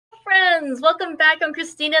friends! Welcome back. I'm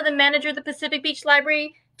Christina, the manager of the Pacific Beach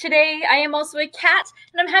Library. Today, I am also a cat,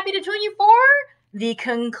 and I'm happy to join you for the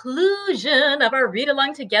conclusion of our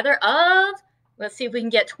read-along together of, let's see if we can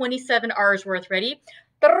get 27 R's worth. Ready?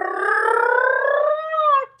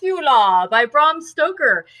 Dracula by Bram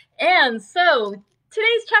Stoker. And so,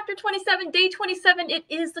 today's chapter 27, day 27, it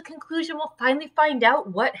is the conclusion. We'll finally find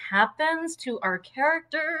out what happens to our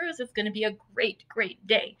characters. It's going to be a great, great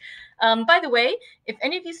day. By the way, if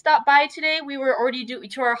any of you stopped by today, we were already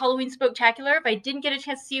to our Halloween Spoketacular. If I didn't get a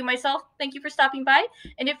chance to see you myself, thank you for stopping by.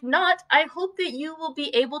 And if not, I hope that you will be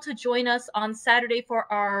able to join us on Saturday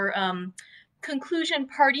for our conclusion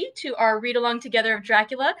party to our read-along together of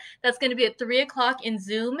Dracula. That's going to be at 3 o'clock in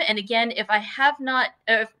Zoom. And again, if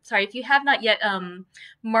you have not yet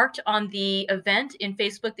marked on the event in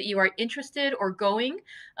Facebook that you are interested or going,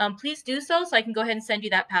 please do so I can go ahead and send you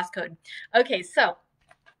that passcode. Okay, so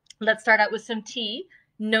let's start out with some tea.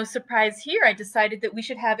 No surprise here. I decided that we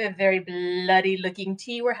should have a very bloody looking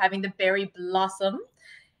tea. We're having the berry blossom.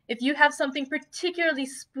 If you have something particularly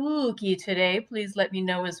spooky today, please let me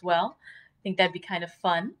know as well. I think that'd be kind of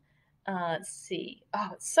fun. Let's see. Oh,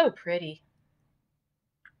 it's so pretty.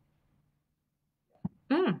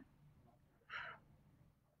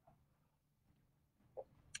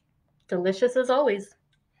 Delicious as always.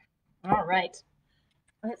 All right.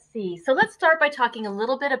 Let's see. So let's start by talking a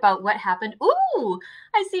little bit about what happened. Ooh,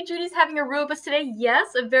 I see Judy's having a brew of us today.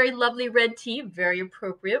 Yes, a very lovely red tea, very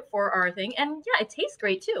appropriate for our thing. And yeah, it tastes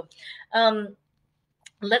great too.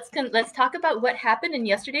 Let's talk about what happened in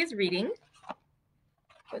yesterday's reading.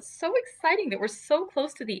 It's so exciting that we're so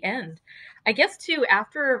close to the end. I guess too,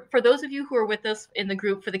 for those of you who are with us in the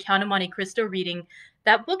group for the Count of Monte Cristo reading,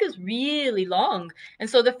 that book is really long. And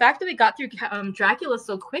so the fact that we got through Dracula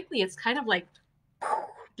so quickly, it's kind of like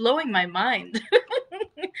blowing my mind.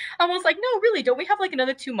 Almost like, no, really, don't we have like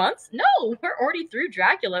another 2 months? No, we're already through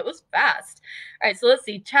Dracula. It was fast. All right, so let's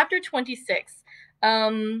see. Chapter 26.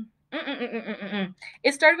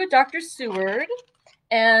 It started with Dr. Seward.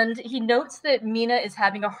 And he notes that Mina is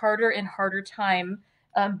having a harder and harder time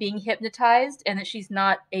being hypnotized, and that she's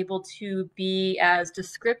not able to be as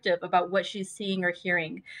descriptive about what she's seeing or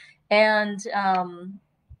hearing. And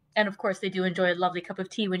of course, they do enjoy a lovely cup of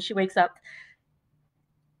tea when she wakes up.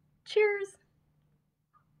 Cheers.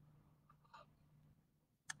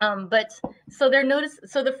 So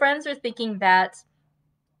the friends are thinking that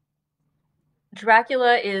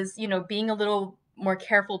Dracula is, being a little more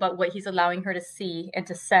careful about what he's allowing her to see and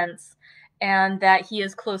to sense, and that he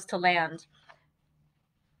is close to land.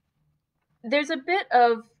 There's a bit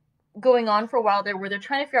of going on for a while there where they're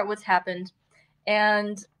trying to figure out what's happened,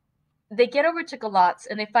 and they get over to Galatz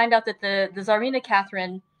and they find out that the Tsarina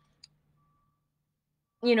Catherine,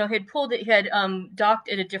 had docked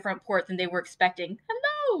at a different port than they were expecting.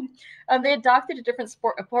 Hello! They had docked at a different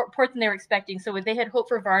port than they were expecting, so they had hoped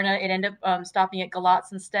for Varna. It ended up stopping at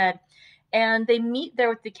Galatz instead. And they meet there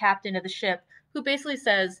with the captain of the ship, who basically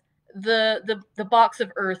says the box of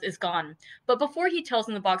earth is gone. But before he tells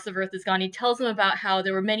them the box of earth is gone, he tells them about how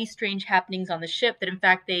there were many strange happenings on the ship, that in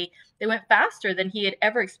fact they went faster than he had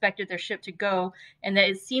ever expected their ship to go, and that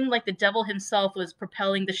it seemed like the devil himself was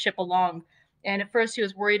propelling the ship along. And at first he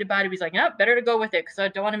was worried about it. He's like, no, better to go with it because I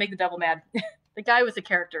don't want to make the devil mad. The guy was a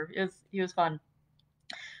character. He was fun.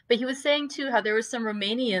 But he was saying too how there were some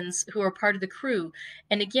Romanians who were part of the crew.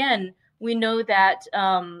 And again, we know that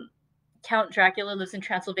Count Dracula lives in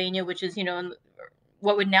Transylvania, which is, in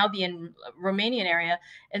what would now be in Romanian area.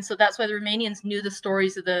 And so that's why the Romanians knew the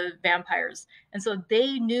stories of the vampires. And so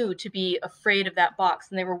they knew to be afraid of that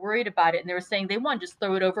box, and they were worried about it. And they were saying they want to just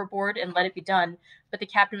throw it overboard and let it be done. But the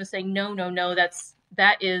captain was saying, no,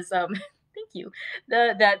 that is, thank you,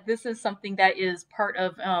 that this is something that is part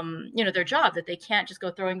of, their job, that they can't just go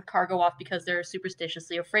throwing cargo off because they're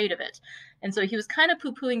superstitiously afraid of it. And so he was kind of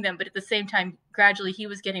poo-pooing them, but at the same time, gradually he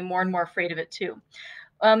was getting more and more afraid of it too.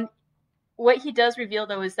 What he does reveal,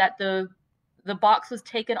 though, is that the box was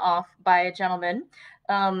taken off by a gentleman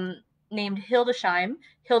named Hildesheim.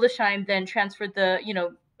 Hildesheim then transferred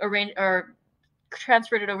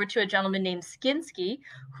transferred it over to a gentleman named Skinsky,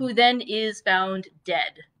 who then is found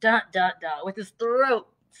dead, with his throat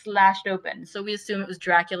slashed open. So we assume it was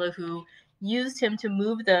Dracula who used him to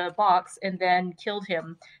move the box and then killed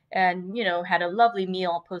him, and had a lovely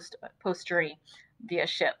meal post journey via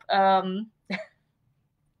ship.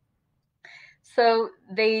 So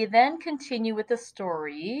they then continue with the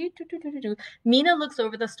story. Mina looks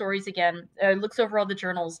over the stories again, looks over all the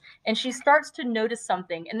journals, and she starts to notice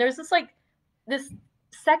something. And there's this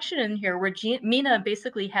section in here where Mina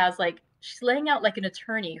basically has she's laying out like an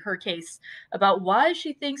attorney her case about why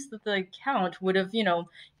she thinks that the Count would have,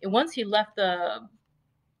 once he left the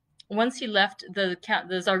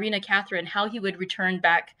Tsarina Catherine, how he would return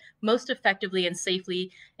back most effectively and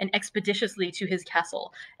safely and expeditiously to his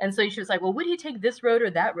castle. And so she was like, well, would he take this road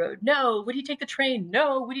or that road? No. Would he take the train?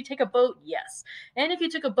 No. Would he take a boat? Yes. And if he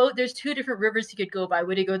took a boat, there's 2 different rivers he could go by.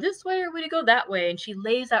 Would he go this way or would he go that way? And she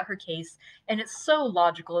lays out her case, and it's so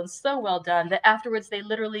logical and so well done that afterwards they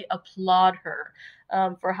literally applaud her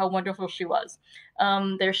for how wonderful she was.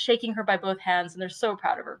 They're shaking her by both hands, and they're so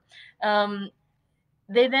proud of her.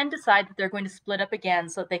 They then decide that they're going to split up again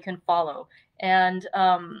so that they can follow. And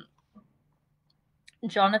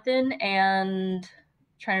Jonathan and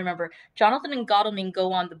Godalming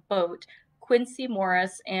go on the boat. Quincy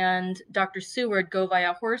Morris and Dr. Seward go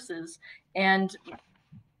via horses, and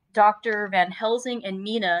Dr. Van Helsing and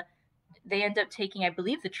Mina, they end up taking, I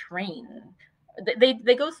believe, the train.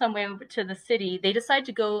 They go somewhere to the city. They decide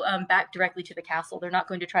to go back directly to the castle. They're not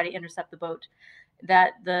going to try to intercept the boat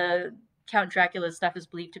that the Count Dracula's stuff is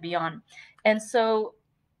believed to be on. And so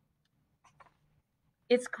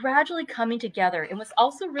it's gradually coming together. And what's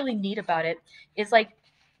also really neat about it is like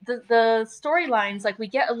the storylines, like we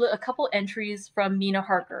get a couple entries from Mina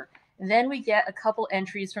Harker. Then we get a couple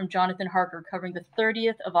entries from Jonathan Harker covering the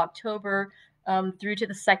 30th of October through to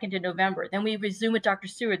the 2nd of November. Then we resume with Dr.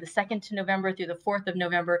 Seward the 2nd to November through the 4th of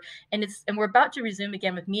November. And we're about to resume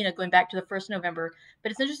again with Mina going back to the 1st of November.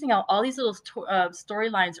 But it's interesting how all these little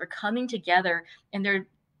storylines are coming together, and they're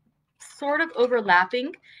sort of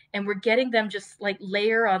overlapping, and we're getting them just like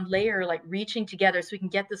layer on layer, like reaching together so we can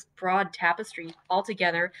get this broad tapestry all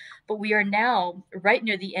together. But we are now right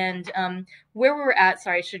near the end, where we were at.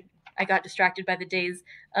 Sorry, I got distracted by the days.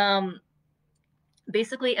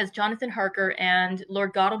 Basically, as Jonathan Harker and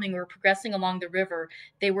Lord Godalming were progressing along the river,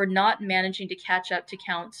 they were not managing to catch up to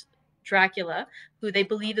Count Dracula, who they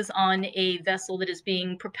believe is on a vessel that is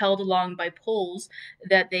being propelled along by poles,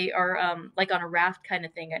 that they are like on a raft kind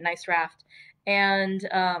of thing, a nice raft. And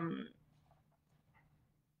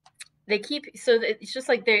it's just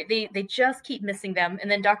like they just keep missing them. And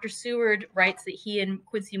then Dr. Seward writes that he and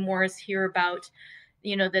Quincy Morris hear about,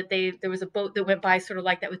 that there was a boat that went by sort of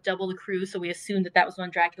like that with double the crew, so we assumed that was when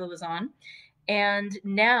Dracula was on. And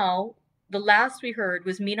now the last we heard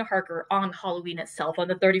was Mina Harker on Halloween itself, on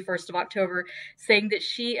the 31st of October, saying that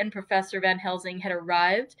she and Professor Van Helsing had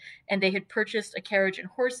arrived and they had purchased a carriage and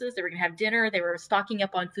horses. They were going to have dinner. They were stocking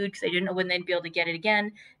up on food because they didn't know when they'd be able to get it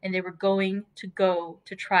again. And they were going to go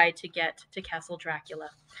to try to get to Castle Dracula.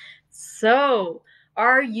 So,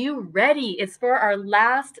 are you ready? It's for our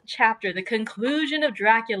last chapter, the conclusion of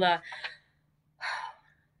Dracula.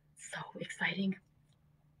 So exciting.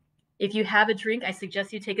 If you have a drink, I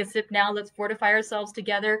suggest you take a sip now. Let's fortify ourselves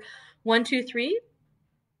together. 1, 2, 3.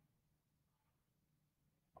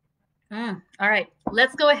 All right,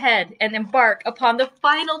 let's go ahead and embark upon the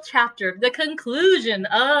final chapter, the conclusion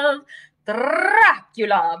of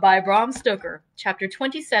Dracula by Bram Stoker, chapter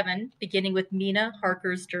 27, beginning with Mina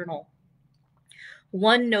Harker's journal.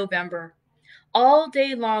 1 November. All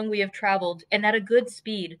day long we have traveled, and at a good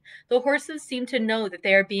speed. The horses seem to know that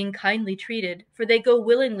they are being kindly treated, for they go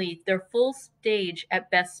willingly their full stage at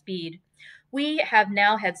best speed. We have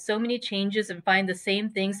now had so many changes and find the same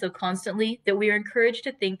thing so constantly that we are encouraged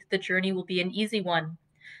to think that the journey will be an easy one.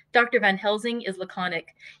 Dr. Van Helsing is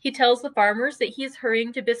laconic. He tells the farmers that he is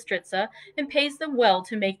hurrying to Bistritza and pays them well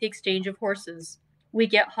to make the exchange of horses. We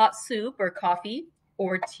get hot soup or coffee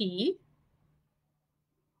or tea,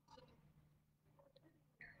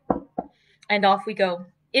 and off we go.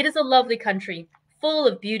 It is a lovely country, full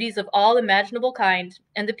of beauties of all imaginable kind,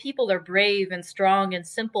 and the people are brave and strong and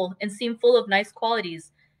simple and seem full of nice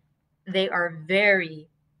qualities. They are very,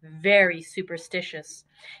 very superstitious.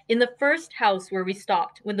 In the first house where we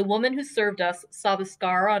stopped, when the woman who served us saw the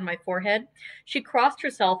scar on my forehead, she crossed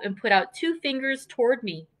herself and put out 2 fingers toward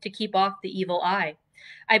me to keep off the evil eye.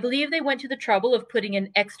 I believe they went to the trouble of putting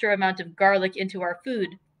an extra amount of garlic into our food,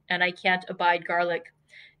 and I can't abide garlic.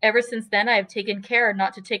 Ever since then, I have taken care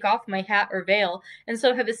not to take off my hat or veil, and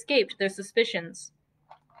so have escaped their suspicions.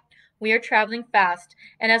 We are traveling fast,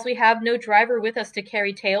 and as we have no driver with us to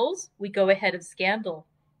carry tales, we go ahead of scandal.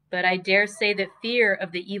 But I dare say that fear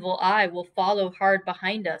of the evil eye will follow hard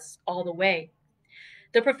behind us all the way.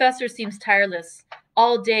 The professor seems tireless.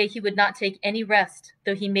 All day he would not take any rest,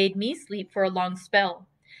 though he made me sleep for a long spell.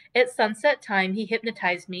 At sunset time he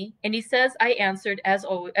hypnotized me, and he says I answered as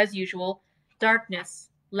usual, darkness,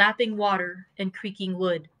 lapping water, and creaking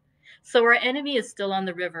wood. So our enemy is still on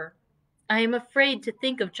the river. I am afraid to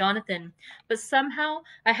think of Jonathan, but somehow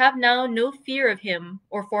I have now no fear of him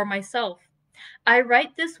or for myself. I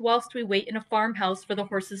write this whilst we wait in a farmhouse for the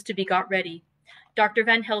horses to be got ready. Dr.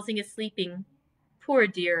 Van Helsing is sleeping. Poor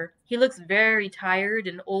dear, he looks very tired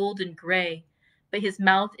and old and gray, but his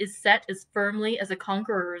mouth is set as firmly as a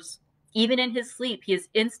conqueror's. Even in his sleep he is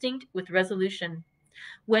instinct with resolution.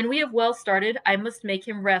 When we have well started, I must make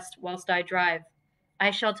him rest whilst I drive.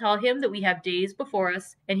 I shall tell him that we have days before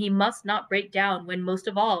us, and he must not break down when most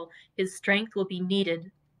of all his strength will be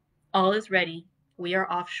needed. All is ready. We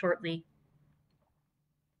are off shortly.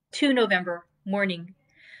 2 November, morning.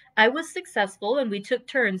 I was successful, and we took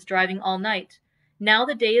turns driving all night. Now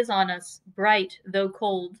the day is on us, bright though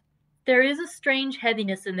cold. There is a strange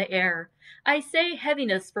heaviness in the air. I say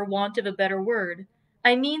heaviness for want of a better word.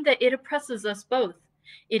 I mean that it oppresses us both.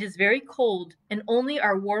 It is very cold, and only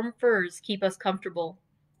our warm furs keep us comfortable.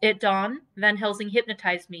 At dawn, Van Helsing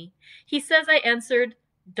hypnotized me. He says I answered,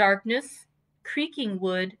 darkness, creaking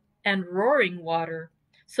wood, and roaring water.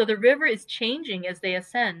 So the river is changing as they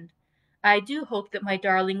ascend. I do hope that my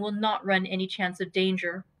darling will not run any chance of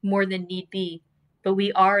danger, more than need be, but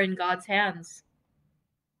we are in God's hands.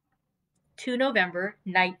 2 November,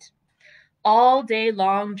 night. All day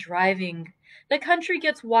long driving. The country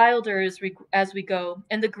gets wilder as we go,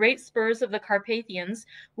 and the great spurs of the Carpathians,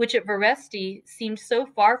 which at Veresti seemed so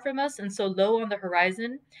far from us and so low on the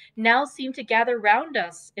horizon, now seem to gather round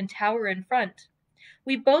us and tower in front.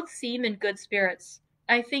 We both seem in good spirits.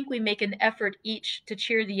 I think we make an effort each to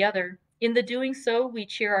cheer the other. In the doing so, we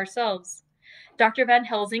cheer ourselves. Dr. Van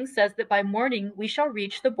Helsing says that by morning we shall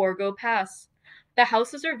reach the Borgo Pass. The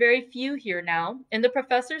houses are very few here now, and the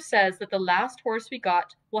professor says that the last horse we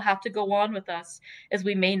got will have to go on with us, as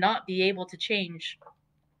we may not be able to change.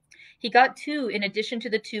 He got 2 in addition to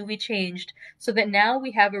the 2 we changed, so that now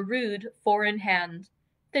we have a rude 4 in hand.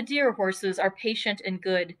 The dear horses are patient and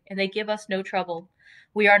good, and they give us no trouble.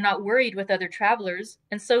 We are not worried with other travelers,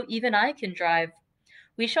 and so even I can drive.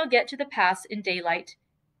 We shall get to the pass in daylight.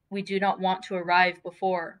 We do not want to arrive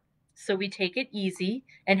before. So we take it easy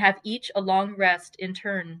and have each a long rest in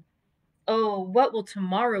turn. Oh, what will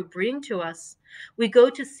tomorrow bring to us? We go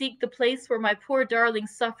to seek the place where my poor darling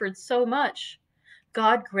suffered so much.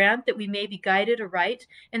 God grant that we may be guided aright,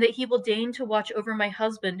 and that he will deign to watch over my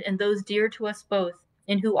husband and those dear to us both,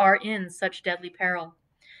 and who are in such deadly peril.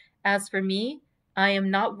 As for me, I am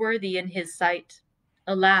not worthy in his sight.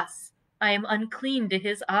 Alas, I am unclean to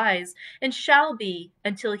his eyes, and shall be,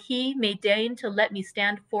 until he may deign to let me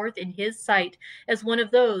stand forth in his sight as one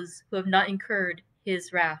of those who have not incurred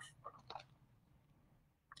his wrath.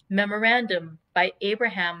 Memorandum by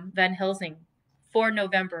Abraham Van Helsing, 4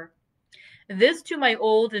 November. This to my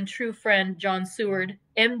old and true friend John Seward,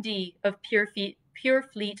 M.D. of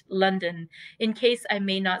Purefleet, London, in case I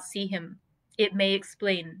may not see him. It may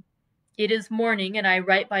explain. It is morning, and I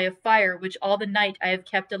write by a fire which all the night I have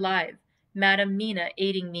kept alive, Madam Mina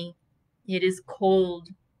aiding me. It is cold,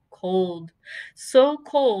 cold, so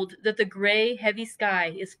cold that the gray, heavy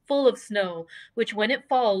sky is full of snow, which when it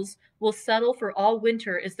falls will settle for all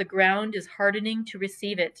winter as the ground is hardening to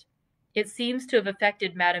receive it. It seems to have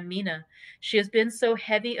affected Madam Mina. She has been so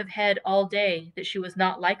heavy of head all day that she was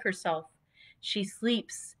not like herself. She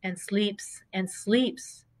sleeps and sleeps and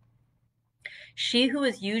sleeps. She who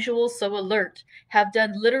is usual so alert have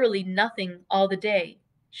done literally nothing all the day.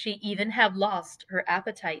 She even have lost her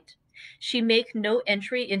appetite. She make no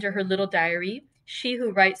entry into her little diary, she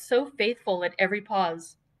who writes so faithful at every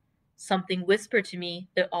pause. Something whisper to me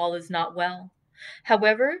that all is not well.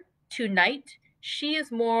 However, to-night she is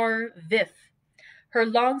more vif. Her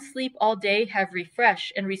long sleep all day have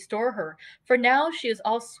refresh and restore her, for now she is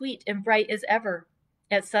all sweet and bright as ever.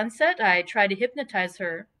 At sunset I try to hypnotize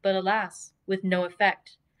her, but alas, with no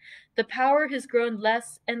effect. The power has grown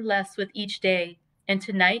less and less with each day, and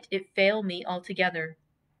tonight it fail me altogether.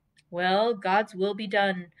 Well, God's will be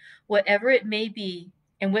done, whatever it may be,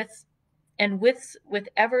 and with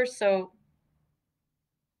ever so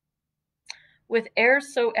with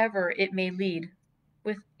e'ersoever it may lead.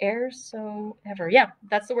 With e'ersoever, yeah,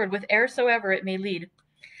 that's the word. With e'ersoever it may lead.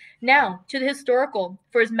 Now, to the historical,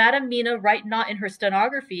 for as Madam Mina write not in her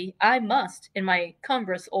stenography, I must, in my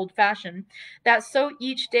cumbrous old fashion, that so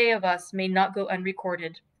each day of us may not go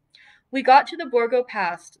unrecorded. We got to the Borgo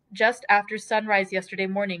Pass just after sunrise yesterday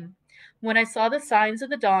morning. When I saw the signs of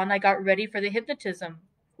the dawn, I got ready for the hypnotism.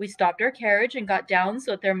 We stopped our carriage and got down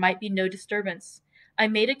so that there might be no disturbance. I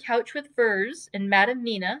made a couch with furs, and Madam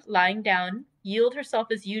Mina, lying down, yielded herself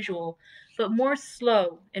as usual, but more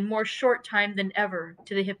slow and more short time than ever,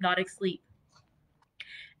 to the hypnotic sleep.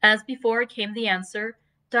 As before came the answer,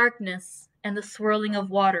 darkness and the swirling of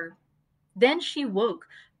water. Then she woke,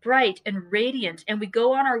 bright and radiant, and we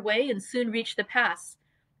go on our way and soon reach the pass.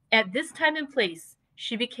 At this time and place,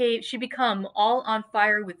 she become all on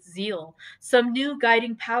fire with zeal. Some new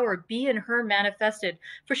guiding power be in her manifested,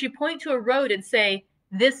 for she point to a road and say,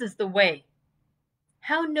 "This is the way."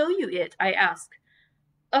 "How know you it?" I ask.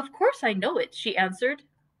 "Of course I know it," she answered,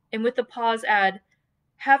 and with a pause add,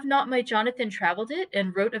 "Have not my Jonathan travelled it,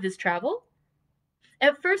 and wrote of his travel?"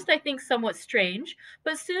 At first I think somewhat strange,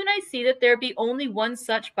 but soon I see that there be only one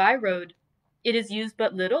such by-road. It is used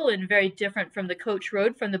but little, and very different from the coach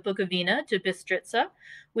road from the Bukovina to Bistritza,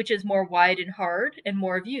 which is more wide and hard, and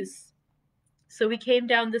more of use. So we came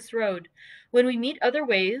down this road. When we meet other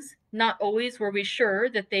ways, not always were we sure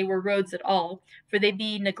that they were roads at all, for they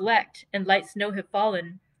be neglect, and light snow have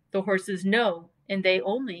fallen. The horses know, and they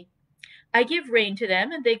only. I give rein to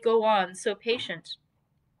them, and they go on, so patient.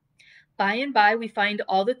 By and by we find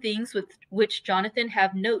all the things with which Jonathan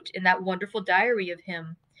have note in that wonderful diary of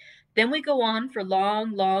him. Then we go on for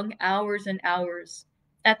long, long hours and hours.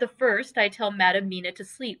 At the first I tell Madam Mina to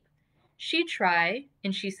sleep. She try,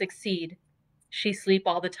 and she succeed. She sleep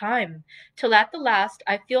all the time, till at the last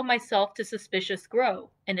I feel myself to suspicious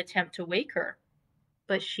grow, and attempt to wake her.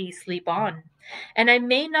 But she sleep on, and I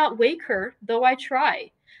may not wake her, though I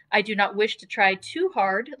try. I do not wish to try too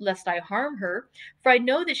hard, lest I harm her, for I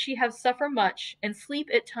know that she have suffer much, and sleep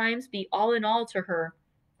at times be all in all to her.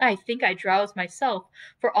 I think I drowse myself,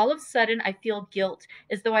 for all of a sudden I feel guilt,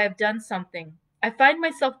 as though I have done something. I find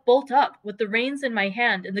myself bolt up, with the reins in my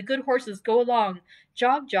hand, and the good horses go along,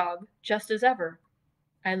 jog, jog, just as ever.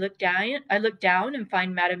 I look down and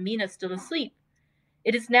find Madam Mina still asleep.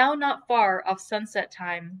 It is now not far off sunset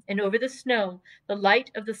time, and over the snow the light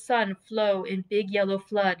of the sun flow in big yellow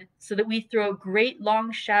flood, so that we throw great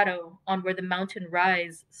long shadow on where the mountain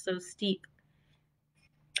rise so steep.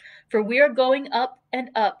 For we are going up, and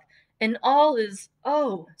all is,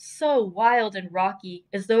 oh, so wild and rocky,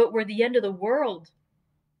 as though it were the end of the world.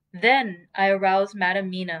 Then I arouse Madam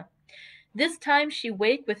Mina. This time she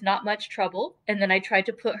wake with not much trouble, and then I try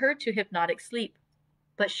to put her to hypnotic sleep.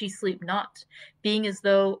 But she sleep not, being as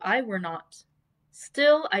though I were not.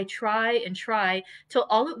 Still I try and try, till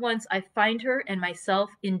all at once I find her and myself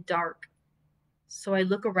in dark. So I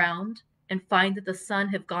look around, and find that the sun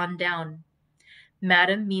have gone down.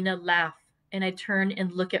 Madam Mina laugh, and I turn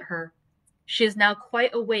and look at her. She is now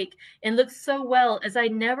quite awake, and looks so well as I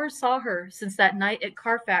never saw her since that night at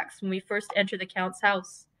Carfax when we first entered the Count's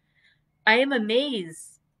house. I am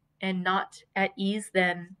amazed, and not at ease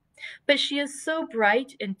then. But she is so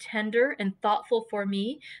bright and tender and thoughtful for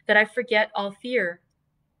me that I forget all fear.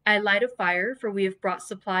 I light a fire, for we have brought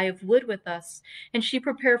supply of wood with us, and she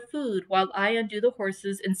prepare food while I undo the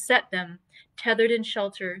horses and set them, tethered in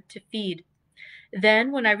shelter, to feed.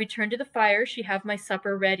 Then, when I return to the fire, she have my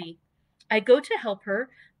supper ready. I go to help her,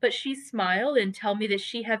 but she smile and tell me that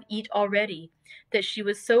she have eat already, that she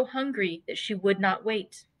was so hungry that she would not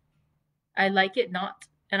wait. I like it not,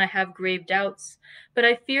 and I have grave doubts, but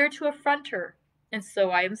I fear to affront her, and so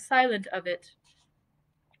I am silent of it.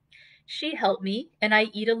 She help me, and I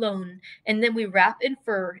eat alone, and then we wrap in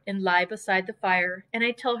fur and lie beside the fire, and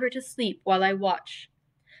I tell her to sleep while I watch.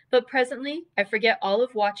 But presently I forget all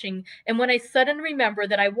of watching, and when I suddenly remember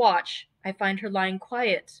that I watch, I find her lying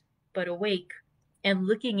quiet, but awake, and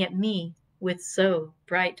looking at me with so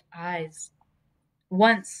bright eyes.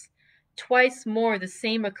 Once, twice more the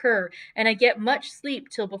same occur, and I get much sleep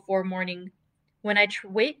till before morning. When I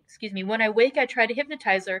wake, I try to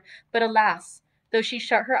hypnotize her, but alas, though she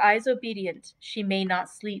shut her eyes obedient, she may not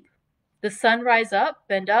sleep. The sun rise up,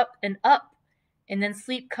 and then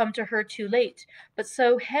sleep come to her too late, but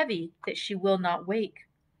so heavy that she will not wake.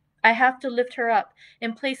 I have to lift her up,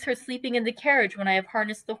 and place her sleeping in the carriage when I have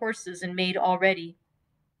harnessed the horses and made all ready.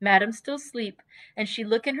 Madam still sleep, and she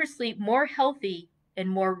look in her sleep more healthy and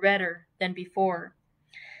more redder than before.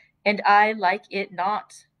 And I like it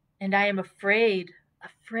not, and I am afraid.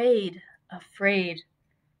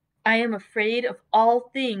 I am afraid of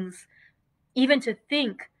all things, even to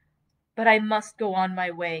think, but I must go on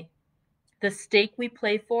my way. The stake we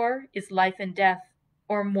play for is life and death,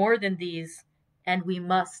 or more than these, and we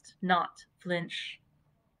must not flinch.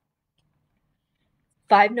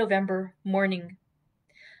 5 November, morning.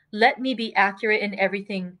 Let me be accurate in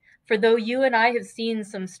everything, for though you and I have seen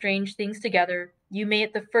some strange things together, you may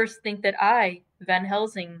at the first think that I, Van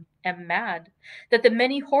Helsing, am mad, that the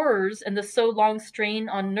many horrors and the so long strain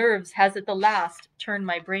on nerves has at the last turned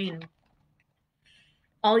my brain.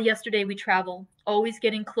 All yesterday we travel, always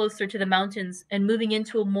getting closer to the mountains and moving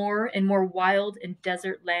into a more and more wild and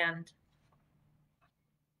desert land.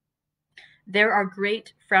 There are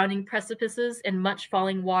great frowning precipices and much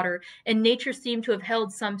falling water, and nature seemed to have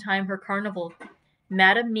held some time her carnival.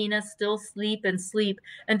 Madam Mina still sleep and sleep,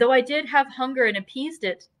 and though I did have hunger and appeased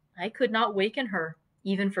it, I could not waken her,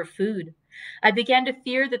 even for food. I began to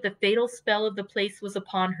fear that the fatal spell of the place was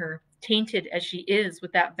upon her, tainted as she is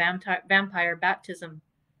with that vampire baptism.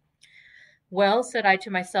 Well, said I to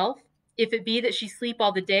myself, if it be that she sleep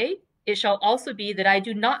all the day, it shall also be that I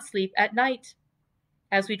do not sleep at night.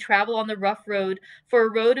 As we travel on the rough road, for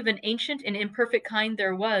a road of an ancient and imperfect kind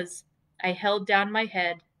there was, I held down my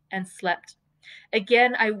head and slept.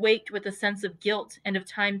 Again I waked with a sense of guilt and of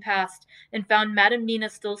time past, and found Madam Mina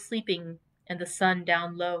still sleeping, and the sun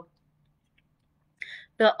down low.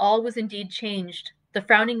 But all was indeed changed. The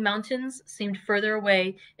frowning mountains seemed further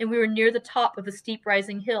away, and we were near the top of a steep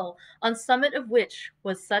rising hill, on summit of which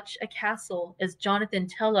was such a castle as Jonathan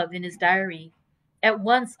tell of in his diary. At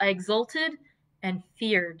once I exulted and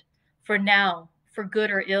feared, for now, for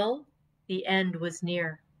good or ill, the end was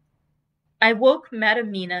near. I woke Madam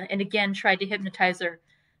Mina and again tried to hypnotize her,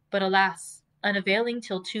 but alas, unavailing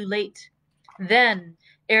till too late. Then,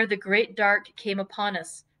 ere the great dark came upon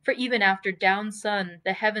us, for even after down sun,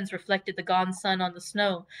 the heavens reflected the gone sun on the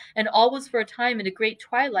snow, and all was for a time in a great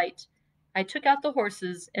twilight, I took out the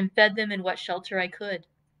horses and fed them in what shelter I could.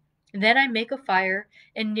 Then I make a fire,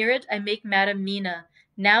 and near it I make Madam Mina,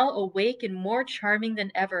 now awake and more charming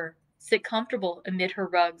than ever, sit comfortable amid her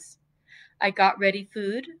rugs. I got ready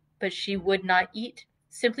food, but she would not eat,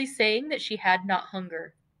 simply saying that she had not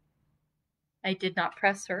hunger. I did not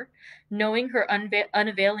press her, knowing her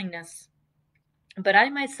unavailingness. But I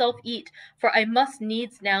myself eat, for I must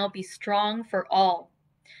needs now be strong for all.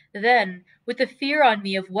 Then, with the fear on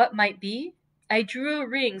me of what might be, I drew a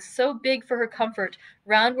ring so big for her comfort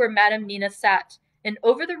round where Madam Mina sat, and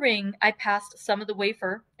over the ring I passed some of the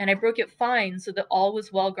wafer, and I broke it fine so that all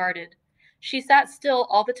was well guarded. She sat still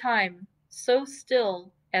all the time, so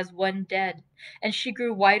still as one dead, and she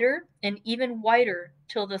grew whiter and even whiter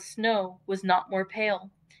till the snow was not more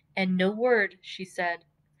pale. And no word, she said.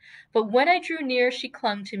 But when I drew near she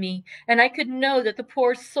clung to me, and I could know that the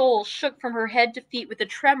poor soul shook from her head to feet with a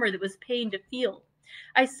tremor that was pain to feel.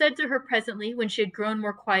 I said to her presently, when she had grown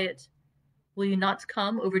more quiet, "Will you not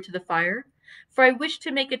come over to the fire?" For I wished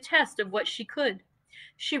to make a test of what she could.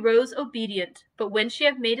 She rose obedient, but when she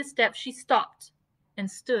had made a step she stopped, and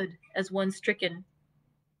stood as one stricken.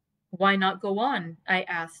 "Why not go on?" I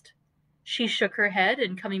asked. She shook her head,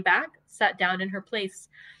 and coming back, sat down in her place.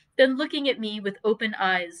 Then looking at me with open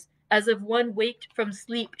eyes, as of one waked from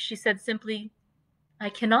sleep, she said simply, "I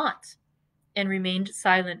cannot," and remained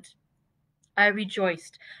silent. I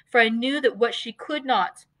rejoiced, for I knew that what she could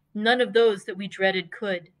not, none of those that we dreaded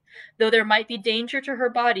could. Though there might be danger to her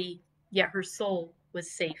body, yet her soul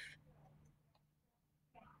was safe.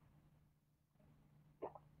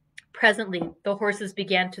 Presently the horses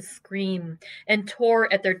began to scream, and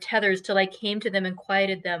tore at their tethers till I came to them and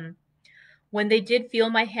quieted them. When they did feel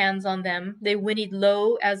my hands on them, they whinnied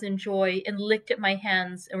low as in joy, and licked at my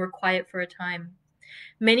hands, and were quiet for a time.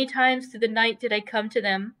 Many times through the night did I come to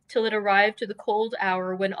them, till it arrived to the cold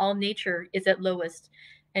hour when all nature is at lowest,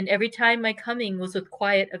 and every time my coming was with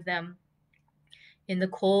quiet of them. In the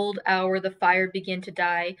cold hour the fire began to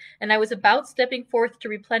die, and I was about stepping forth to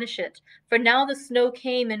replenish it, for now the snow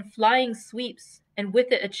came in flying sweeps, and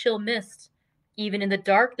with it a chill mist. Even in the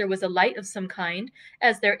dark there was a light of some kind,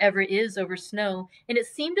 as there ever is over snow, and it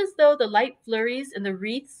seemed as though the light flurries and the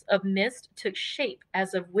wreaths of mist took shape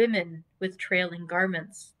as of women with trailing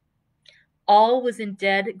garments. All was in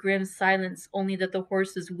dead, grim silence, only that the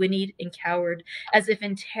horses whinnied and cowered, as if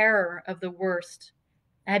in terror of the worst.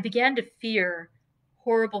 I began to fear,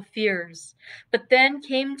 horrible fears, but then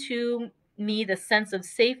came to me the sense of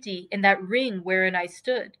safety in that ring wherein I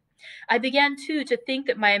stood. I began, too, to think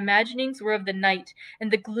that my imaginings were of the night,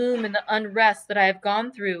 and the gloom and the unrest that I have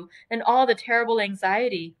gone through, and all the terrible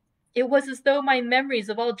anxiety. It was as though my memories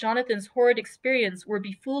of all Jonathan's horrid experience were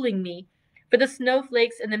befooling me, for the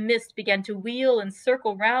snowflakes and the mist began to wheel and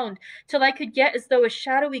circle round, till I could get as though a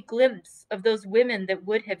shadowy glimpse of those women that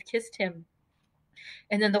would have kissed him.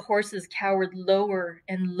 And then the horses cowered lower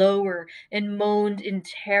and lower, and moaned in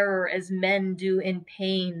terror as men do in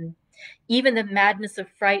pain. Even the madness of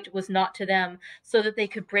fright was not to them, so that they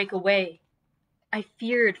could break away. I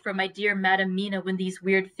feared for my dear Madam Mina when these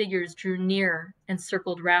weird figures drew near and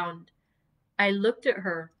circled round. I looked at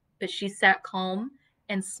her, but she sat calm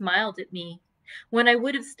and smiled at me. When I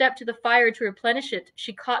would have stepped to the fire to replenish it,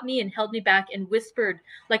 she caught me and held me back and whispered,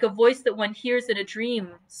 like a voice that one hears in a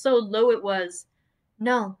dream, so low it was,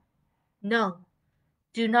 "No, no,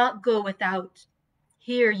 do not go without.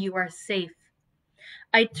 Here you are safe."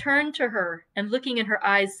 I turned to her, and looking in her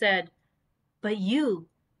eyes said, "But you,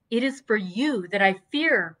 it is for you that I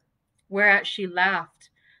fear." whereat she laughed,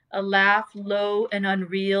 a laugh low and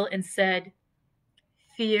unreal, and said,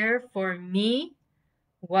 "Fear for me?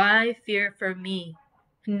 Why fear for me?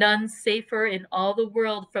 None safer in all the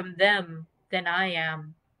world from them than I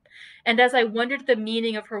am." And as I wondered the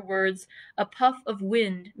meaning of her words, a puff of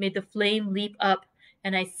wind made the flame leap up,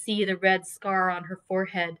 and I see the red scar on her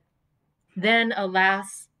forehead. Then,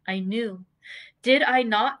 alas, I knew. Did I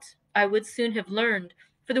not, I would soon have learned,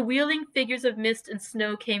 for the wheeling figures of mist and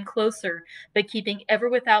snow came closer, but keeping ever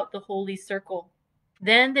without the holy circle.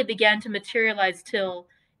 Then they began to materialize till,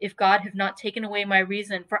 if God have not taken away my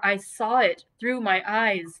reason, for I saw it through my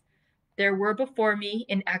eyes, there were before me,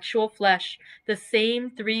 in actual flesh, the same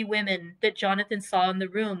 3 women that Jonathan saw in the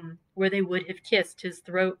room where they would have kissed his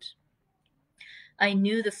throat. I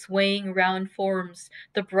knew the swaying round forms,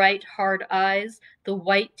 the bright hard eyes, the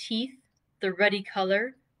white teeth, the ruddy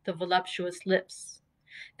color, the voluptuous lips.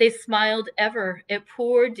 They smiled ever at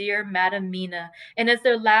poor dear Madam Mina, and as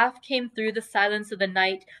their laugh came through the silence of the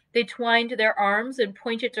night, they twined their arms and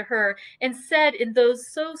pointed to her, and said in those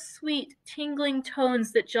so sweet, tingling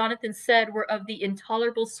tones that Jonathan said were of the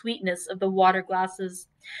intolerable sweetness of the water glasses,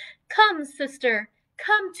 "Come, sister,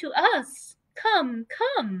 come to us, come,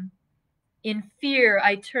 come." In fear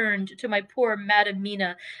I turned to my poor Madam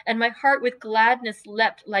Mina, and my heart with gladness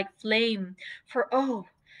leapt like flame, for oh,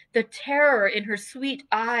 the terror in her sweet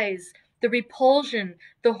eyes, the repulsion,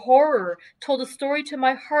 the horror, told a story to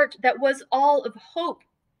my heart that was all of hope.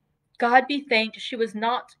 God be thanked she was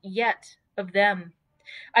not yet of them.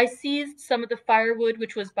 I seized some of the firewood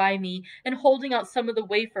which was by me, and holding out some of the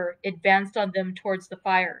wafer, advanced on them towards the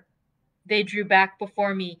fire. They drew back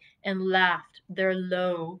before me and laughed their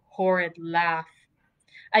low, horrid laugh.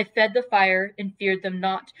 I fed the fire and feared them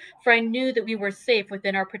not, for I knew that we were safe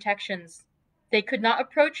within our protections. They could not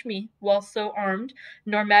approach me while so armed,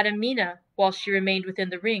 nor Madam Mina while she remained within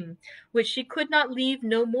the ring, which she could not leave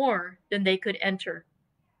no more than they could enter.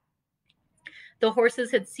 The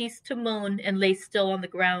horses had ceased to moan and lay still on the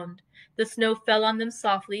ground. The snow fell on them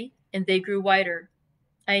softly, and they grew whiter.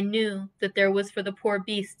 I knew that there was for the poor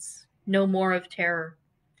beasts no more of terror.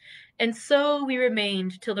 And so we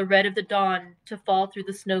remained till the red of the dawn to fall through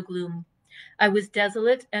the snow gloom. I was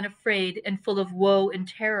desolate and afraid and full of woe and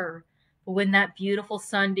terror, but when that beautiful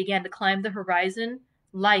sun began to climb the horizon,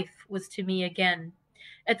 life was to me again.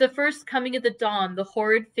 At the first coming of the dawn, the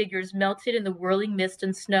horrid figures melted in the whirling mist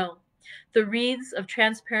and snow. The wreaths of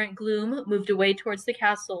transparent gloom moved away towards the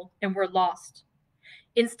castle and were lost.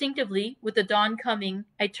 Instinctively, with the dawn coming,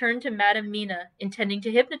 I turned to Madam Mina, intending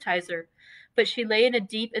to hypnotize her, but she lay in a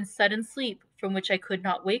deep and sudden sleep from which I could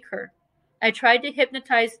not wake her. I tried to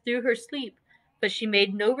hypnotize through her sleep, but she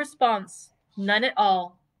made no response, none at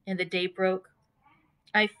all, and the day broke.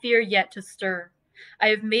 I fear yet to stir. I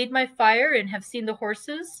have made my fire and have seen the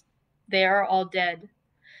horses. They are all dead.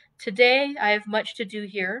 Today I have much to do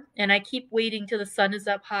here, and I keep waiting till the sun is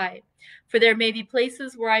up high, for there may be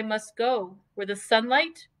places where I must go, where the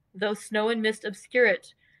sunlight, though snow and mist obscure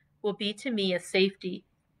it, will be to me a safety.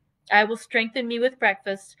 I will strengthen me with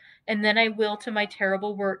breakfast, and then I will to my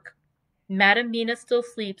terrible work. Madam Mina still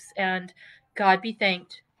sleeps, and, God be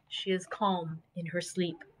thanked, she is calm in her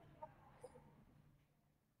sleep.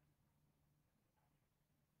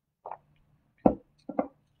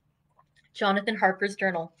 Jonathan Harker's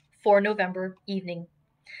Journal, 4 November, evening.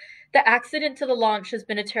 The accident to the launch has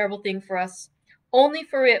been a terrible thing for us. Only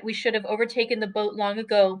for it we should have overtaken the boat long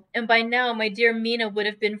ago, and by now my dear Mina would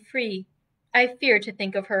have been free. I fear to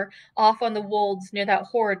think of her, off on the wolds near that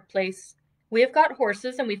horrid place. We have got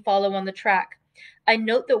horses, and we follow on the track. I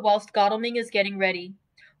note that whilst Godalming is getting ready,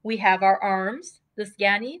 we have our arms. The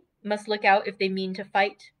Scani must look out if they mean to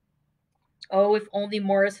fight. Oh, if only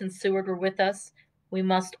Morris and Seward were with us. We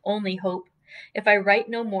must only hope. If I write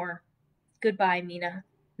no more, goodbye, Mina.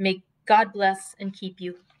 May God bless and keep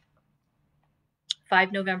you.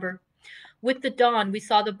 5 November. With the dawn, we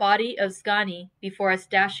saw the body of Scani before us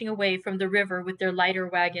dashing away from the river with their lighter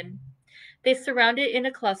wagon. They surrounded in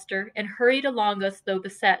a cluster and hurried along as though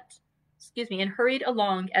beset.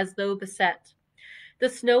 The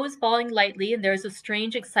snow is falling lightly, and there is a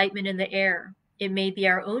strange excitement in the air. It may be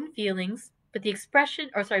our own feelings, but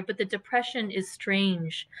the depression is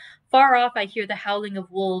strange. Far off I hear the howling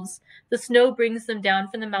of wolves. The snow brings them down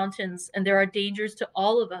from the mountains, and there are dangers to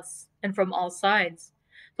all of us, and from all sides.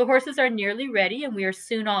 The horses are nearly ready, and we are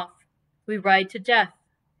soon off. We ride to death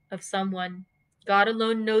of someone. God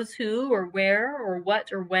alone knows who, or where, or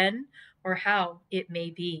what, or when, or how it may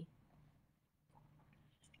be.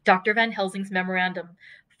 Dr. Van Helsing's Memorandum,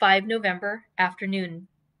 5 November, afternoon.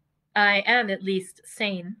 I am at least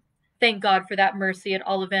sane. Thank God for that mercy at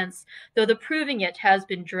all events, though the proving it has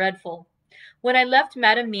been dreadful. When I left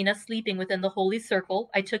Madam Mina sleeping within the holy circle,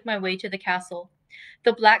 I took my way to the castle.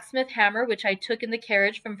 The blacksmith hammer which I took in the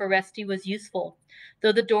carriage from Veresti was useful.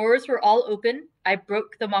 Though the doors were all open, I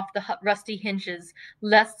broke them off the rusty hinges,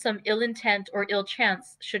 lest some ill intent or ill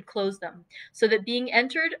chance should close them, so that being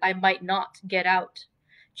entered I might not get out.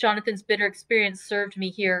 Jonathan's bitter experience served me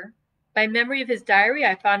here. By memory of his diary,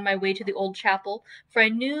 I found my way to the old chapel, for I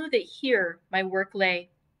knew that here my work lay.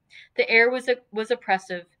 The air was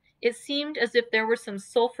oppressive. It seemed as if there were some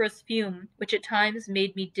sulphurous fume, which at times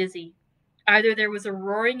made me dizzy. Either there was a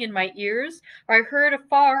roaring in my ears, or I heard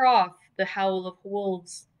afar off the howl of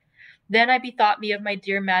wolves. Then I bethought me of my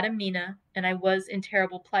dear Madam Mina, and I was in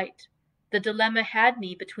terrible plight. The dilemma had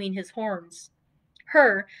me between his horns.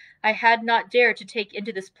 Her I had not dared to take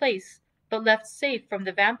into this place, but left safe from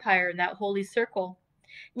the vampire in that holy circle.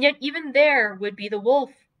 And yet even there would be the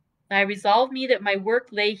wolf. I resolved me that my work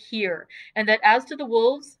lay here, and that as to the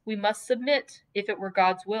wolves, we must submit, if it were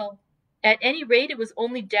God's will. At any rate, it was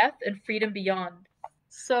only death and freedom beyond.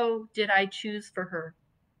 So did I choose for her.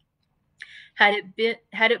 Had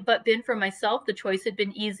it but been for myself, the choice had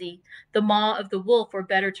been easy. The maw of the wolf were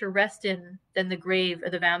better to rest in than the grave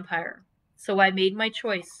of the vampire. So I made my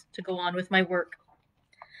choice to go on with my work.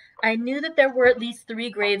 I knew that there were at least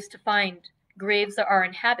 3 graves to find, graves that are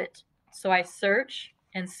in habit. So I search,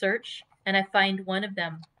 and I find one of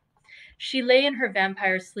them. She lay in her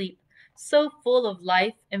vampire sleep, so full of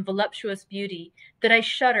life and voluptuous beauty that I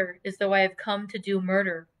shudder as though I have come to do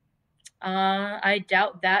murder. I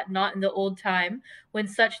doubt that not in the old time, when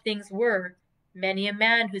such things were, many a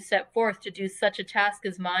man who set forth to do such a task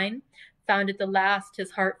as mine, found at the last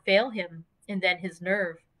his heart fail him, and then his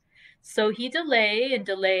nerve. So he delay and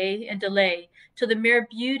delay and delay, till the mere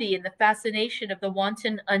beauty and the fascination of the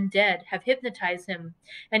wanton undead have hypnotized him,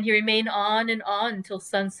 and he remain on and on till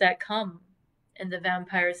sunset come, and the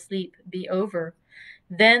vampire's sleep be over.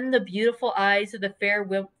 Then the beautiful eyes of the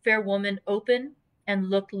fair woman open and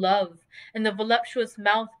look love, and the voluptuous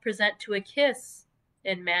mouth present to a kiss,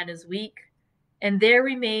 and man is weak. And there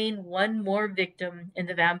remain one more victim in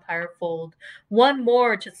the vampire fold, one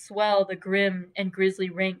more to swell the grim and grisly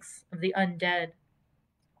ranks of the undead.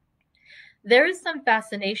 There is some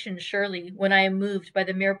fascination, surely, when I am moved by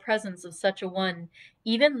the mere presence of such a one,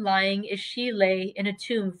 even lying as she lay in a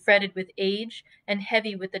tomb fretted with age and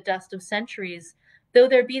heavy with the dust of centuries, though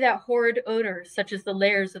there be that horrid odor such as the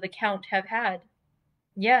lairs of the Count have had.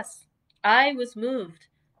 Yes, I was moved.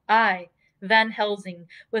 I, Van Helsing,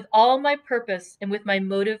 with all my purpose and with my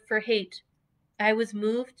motive for hate. I was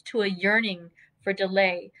moved to a yearning for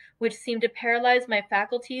delay, which seemed to paralyze my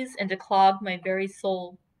faculties and to clog my very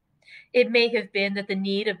soul. It may have been that the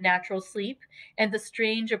need of natural sleep and the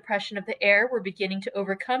strange oppression of the air were beginning to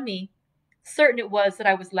overcome me. Certain it was that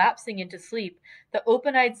I was lapsing into sleep, the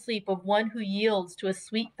open-eyed sleep of one who yields to a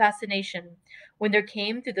sweet fascination, when there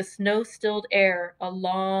came through the snow-stilled air a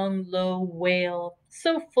long, low wail,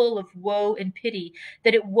 so full of woe and pity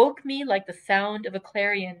that it woke me like the sound of a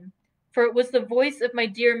clarion, for it was the voice of my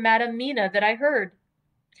dear Madam Mina that I heard.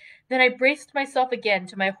 Then I braced myself again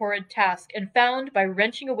to my horrid task, and found, by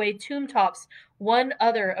wrenching away tomb tops, one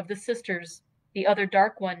other of the sisters, the other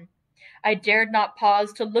dark one. I dared not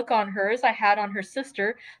pause to look on her as I had on her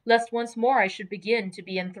sister, lest once more I should begin to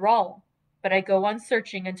be in thrall. But I go on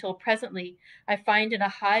searching until presently I find in a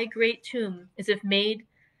high great tomb, as if made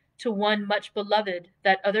to one much beloved,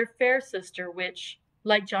 that other fair sister which,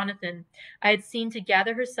 like Jonathan, I had seen to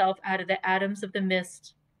gather herself out of the atoms of the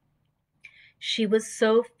mist. She was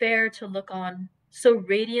so fair to look on, so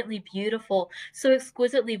radiantly beautiful, so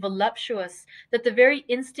exquisitely voluptuous, that the very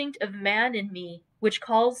instinct of man in me, which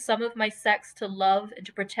calls some of my sex to love and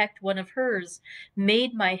to protect one of hers,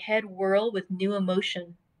 made my head whirl with new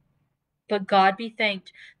emotion. But God be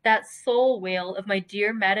thanked, that soul wail of my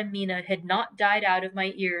dear Madam Mina had not died out of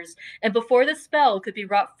my ears, and before the spell could be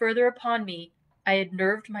wrought further upon me, I had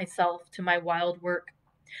nerved myself to my wild work.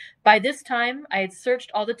 By this time I had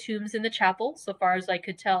searched all the tombs in the chapel, so far as I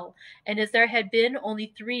could tell, and as there had been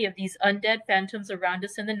only 3 of these undead phantoms around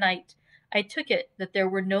us in the night, I took it that there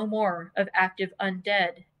were no more of active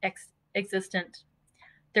undead existent.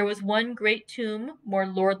 There was one great tomb, more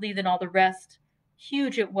lordly than all the rest.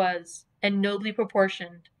 Huge it was, and nobly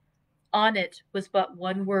proportioned. On it was but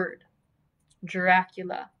one word: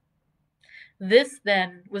 Dracula. This,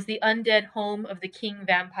 then, was the undead home of the king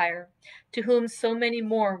vampire, to whom so many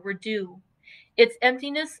more were due. Its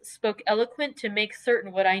emptiness spoke eloquent to make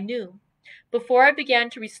certain what I knew. Before I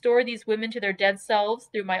began to restore these women to their dead selves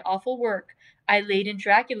through my awful work, I laid in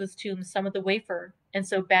Dracula's tomb some of the wafer, and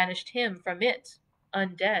so banished him from it,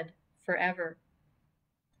 undead, forever.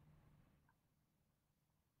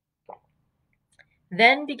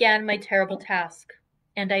 Then began my terrible task,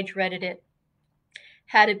 and I dreaded it.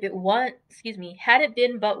 Had it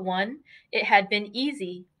been but one, it had been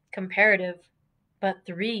easy, comparative. But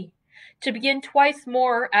three. To begin twice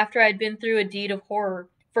more after I'd been through a deed of horror,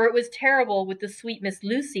 for it was terrible with the sweet Miss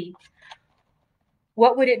Lucy.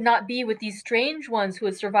 What would it not be with these strange ones who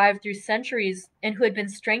had survived through centuries, and who had been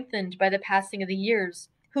strengthened by the passing of the years,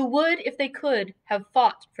 who would, if they could, have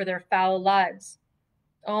fought for their foul lives?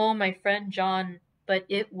 Oh, my friend John, but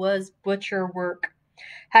it was butcher work.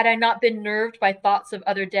 Had I not been nerved by thoughts of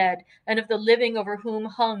other dead, and of the living over whom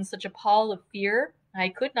hung such a pall of fear, I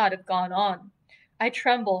could not have gone on. I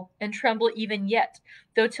tremble, and tremble even yet,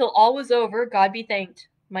 though till all was over, God be thanked,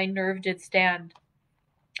 my nerve did stand.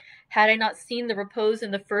 Had I not seen the repose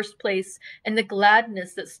in the first place, and the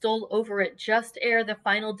gladness that stole over it just ere the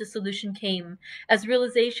final dissolution came, as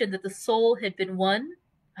realization that the soul had been won,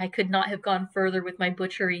 I could not have gone further with my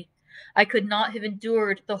butchery. I could not have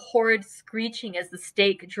endured the horrid screeching as the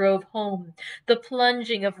stake drove home, the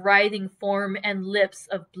plunging of writhing form and lips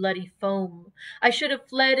of bloody foam. I should have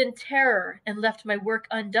fled in terror and left my work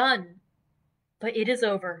undone. But it is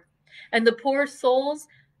over, and the poor souls,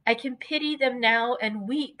 I can pity them now and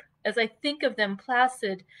weep as I think of them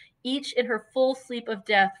placid, each in her full sleep of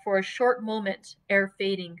death for a short moment ere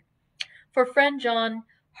fading. For friend John,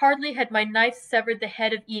 hardly had my knife severed the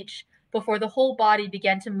head of each before the whole body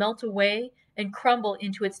began to melt away and crumble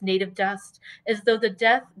into its native dust, as though the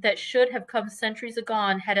death that should have come centuries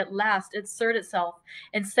agone had at last asserted itself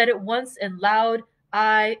and said at once in loud,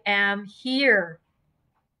 I am here.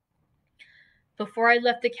 Before I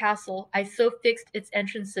left the castle, I so fixed its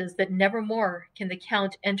entrances that nevermore can the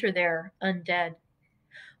Count enter there undead.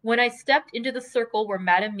 When I stepped into the circle where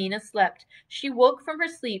Madam Mina slept, she woke from her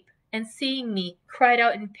sleep, and seeing me, cried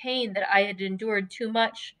out in pain that I had endured too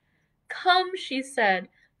much. Come, she said,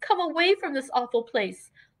 come away from this awful place.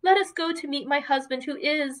 Let us go to meet my husband, who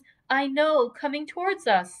is, I know, coming towards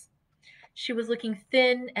us. She was looking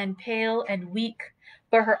thin and pale and weak,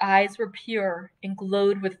 but her eyes were pure and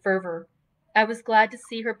glowed with fervor. I was glad to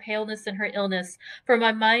see her paleness and her illness, for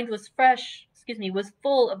my mind was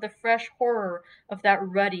full of the fresh horror of that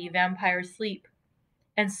ruddy vampire sleep.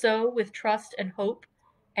 And so, with trust and hope,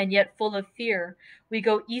 and yet full of fear, we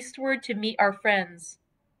go eastward to meet our friends,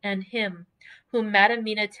 and him, whom Madam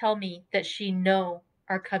Mina tell me that she know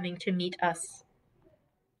are coming to meet us.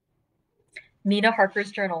 Mina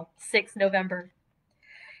Harker's Journal, 6 November.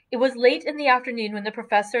 It was late in the afternoon when the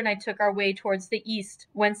professor and I took our way towards the east,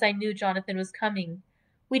 whence I knew Jonathan was coming.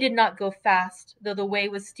 We did not go fast, though the way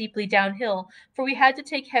was steeply downhill, for we had to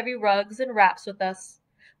take heavy rugs and wraps with us.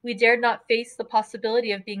 We dared not face the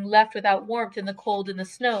possibility of being left without warmth in the cold and the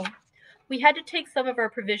snow. We had to take some of our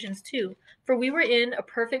provisions too, for we were in a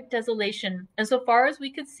perfect desolation, and so far as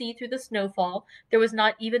we could see through the snowfall, there was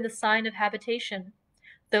not even the sign of habitation.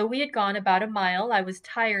 Though we had gone about a mile, I was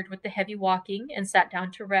tired with the heavy walking and sat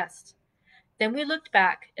down to rest. Then we looked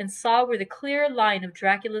back and saw where the clear line of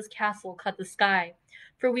Dracula's castle cut the sky,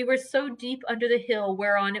 for we were so deep under the hill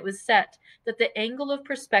whereon it was set that the angle of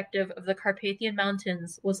perspective of the Carpathian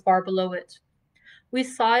Mountains was far below it. We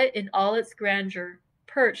saw it in all its grandeur,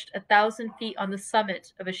 perched 1,000 feet on the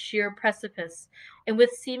summit of a sheer precipice, and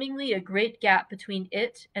with seemingly a great gap between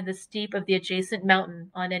it and the steep of the adjacent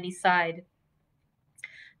mountain on any side.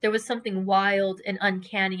 There was something wild and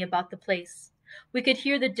uncanny about the place. We could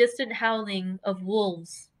hear the distant howling of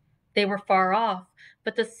wolves. They were far off,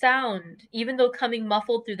 but the sound, even though coming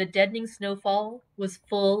muffled through the deadening snowfall, was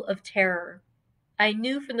full of terror. I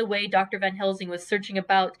knew from the way Dr. Van Helsing was searching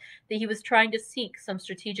about that he was trying to seek some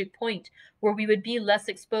strategic point where we would be less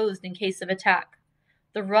exposed in case of attack.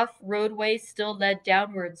 The rough roadway still led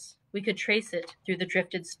downwards. We could trace it through the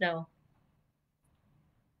drifted snow.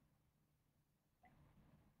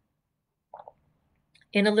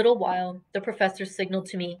 In a little while, the professor signaled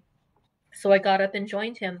to me, so I got up and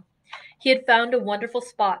joined him. He had found a wonderful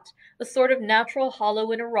spot, a sort of natural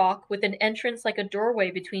hollow in a rock with an entrance like a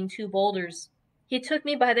doorway between two boulders. He took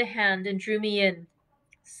me by the hand and drew me in.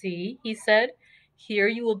 See, he said, here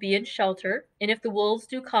you will be in shelter, and if the wolves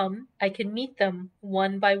do come, I can meet them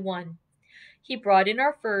one by one. He brought in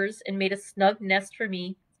our furs and made a snug nest for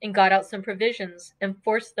me, and got out some provisions and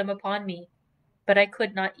forced them upon me. But I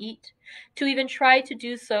could not eat. To even try to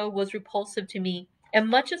do so was repulsive to me, and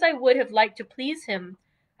much as I would have liked to please him,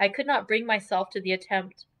 I could not bring myself to the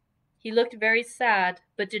attempt. He looked very sad,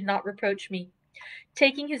 but did not reproach me.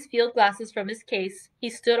 Taking his field glasses from his case, he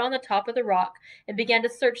stood on the top of the rock and began to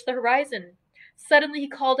search the horizon. Suddenly he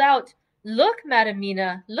called out, Look, Madam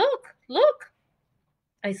Mina, look, look!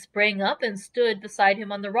 I sprang up and stood beside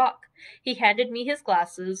him on the rock. He handed me his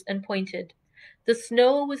glasses and pointed. The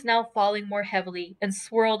snow was now falling more heavily and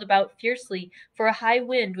swirled about fiercely, for a high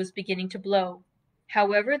wind was beginning to blow.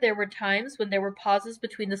 However, there were times when there were pauses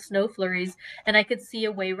between the snow flurries, and I could see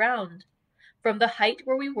a way round. From the height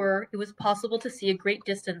where we were, it was possible to see a great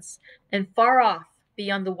distance, and far off,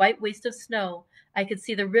 beyond the white waste of snow, I could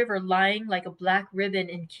see the river lying like a black ribbon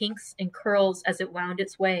in kinks and curls as it wound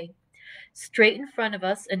its way. Straight in front of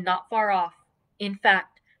us and not far off, in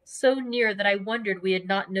fact, so near that I wondered we had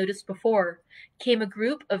not noticed before, came a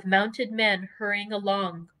group of mounted men hurrying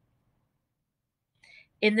along.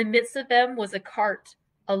 In the midst of them was a cart,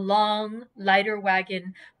 a long, lighter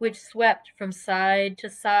wagon, which swept from side to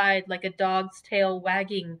side like a dog's tail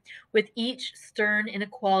wagging, with each stern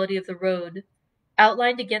inequality of the road.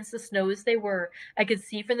 Outlined against the snow as they were, I could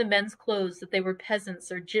see from the men's clothes that they were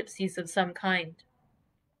peasants or gypsies of some kind.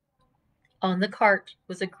 On the cart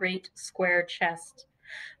was a great square chest.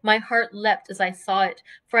 My heart leapt as I saw it,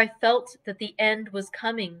 for I felt that the end was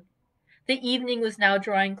coming. The evening was now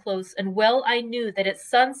drawing close, and well I knew that at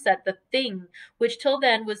sunset the thing which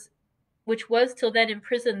was till then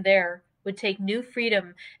imprisoned there would take new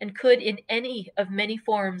freedom, and could in any of many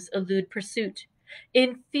forms elude pursuit.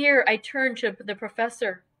 In fear I turned to the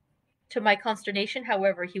professor. To my consternation,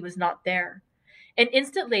 however, he was not there. An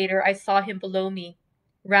instant later I saw him below me.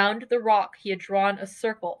 Round the rock he had drawn a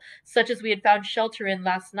circle, such as we had found shelter in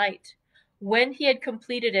last night. When he had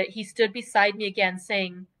completed it, he stood beside me again,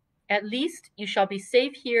 saying, "At least you shall be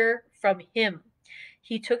safe here from him."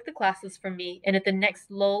 He took the glasses from me, and at the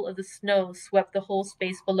next lull of the snow swept the whole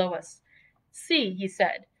space below us. "See," he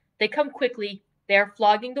said, "they come quickly. They are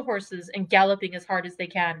flogging the horses and galloping as hard as they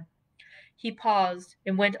can." He paused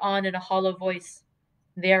and went on in a hollow voice.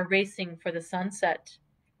 "They are racing for the sunset.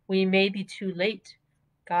 We may be too late.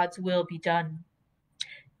 God's will be done."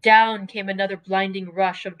 Down came another blinding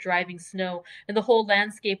rush of driving snow, and the whole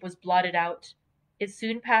landscape was blotted out. It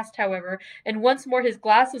soon passed, however, and once more his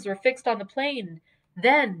glasses were fixed on the plain.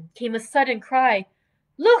 Then came a sudden cry.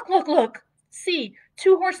 "Look, look, look! See,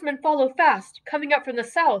 2 horsemen follow fast, coming up from the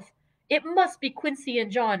south. It must be Quincy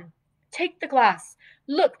and John. Take the glass.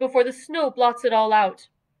 Look before the snow blots it all out."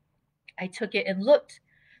 I took it and looked.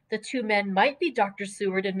 The 2 men might be Dr.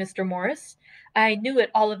 Seward and Mr. Morris. I knew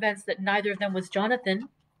at all events that neither of them was Jonathan.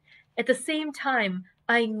 At the same time,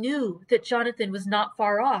 I knew that Jonathan was not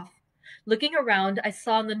far off. Looking around, I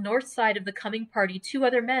saw on the north side of the coming party 2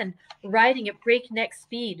 other men riding at breakneck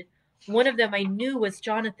speed. One of them I knew was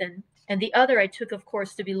Jonathan, and the other I took, of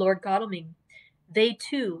course, to be Lord Godalming. They,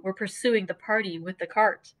 too, were pursuing the party with the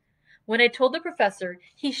cart. When I told the professor,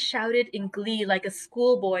 he shouted in glee like a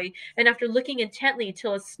schoolboy, and after looking intently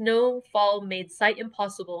till a snowfall made sight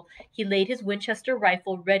impossible, he laid his Winchester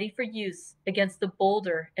rifle ready for use against the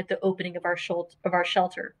boulder at the opening of our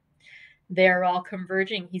shelter. "They are all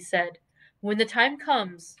converging," he said. "When the time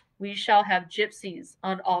comes, we shall have gypsies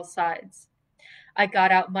on all sides." I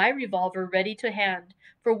got out my revolver ready to hand,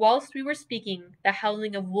 for whilst we were speaking, the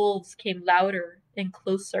howling of wolves came louder and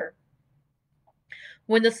closer.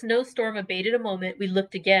 When the snowstorm abated a moment, we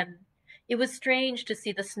looked again. It was strange to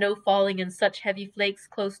see the snow falling in such heavy flakes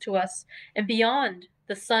close to us, and beyond,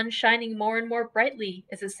 the sun shining more and more brightly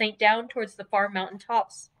as it sank down towards the far mountain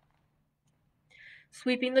tops.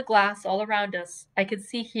 Sweeping the glass all around us, I could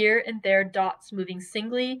see here and there dots moving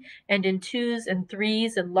singly and in 2s and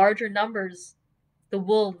 3s and larger numbers. The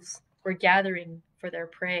wolves were gathering for their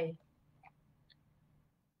prey.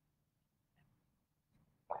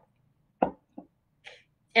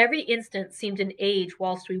 Every instant seemed an age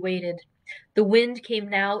whilst we waited. The wind came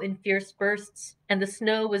now in fierce bursts, and the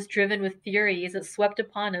snow was driven with fury as it swept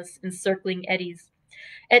upon us in circling eddies.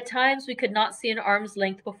 At times we could not see an arm's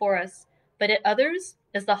length before us, but at others,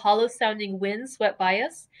 as the hollow-sounding wind swept by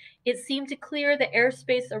us, it seemed to clear the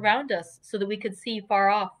airspace around us so that we could see afar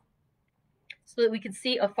off.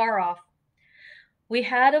 We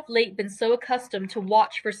had of late been so accustomed to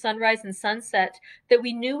watch for sunrise and sunset that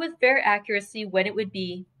we knew with fair accuracy when it would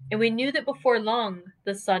be, and we knew that before long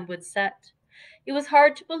the sun would set. It was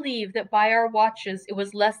hard to believe that by our watches it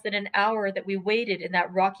was less than an hour that we waited in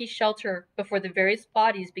that rocky shelter before the various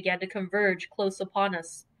bodies began to converge close upon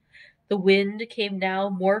us. The wind came now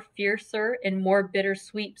more fiercer and more bitter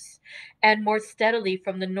sweeps, and more steadily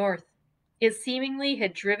from the north. It seemingly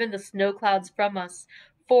had driven the snow clouds from us,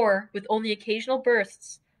 for, with only occasional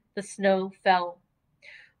bursts, the snow fell.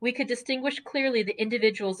 We could distinguish clearly the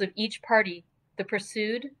individuals of each party, the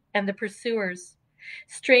pursued and the pursuers.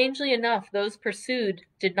 Strangely enough, those pursued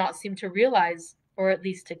did not seem to realize, or at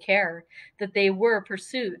least to care, that they were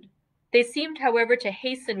pursued. They seemed, however, to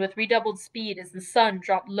hasten with redoubled speed as the sun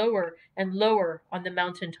dropped lower and lower on the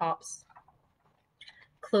mountain tops.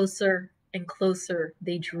 Closer and closer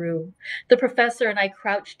they drew. The professor and I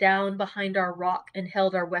crouched down behind our rock and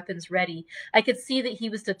held our weapons ready. I could see that he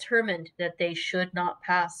was determined that they should not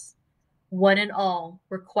pass. One and all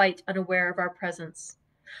were quite unaware of our presence.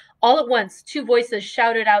 All at once, two voices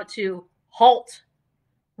shouted out to halt.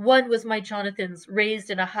 One was my Jonathan's, raised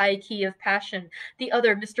in a high key of passion, the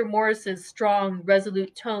other Mr. Morris's strong,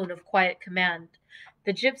 resolute tone of quiet command.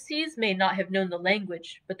 The gypsies may not have known the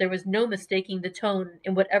language, but there was no mistaking the tone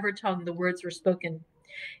in whatever tongue the words were spoken.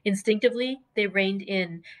 Instinctively, they reined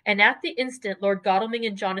in, and at the instant Lord Godalming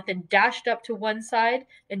and Jonathan dashed up to one side,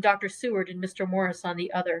 and Dr. Seward and Mr. Morris on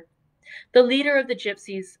the other. The leader of the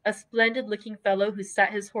gypsies, a splendid-looking fellow who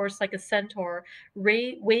sat his horse like a centaur,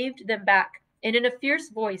 waved them back, and in a fierce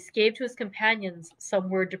voice gave to his companions some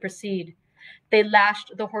word to proceed. They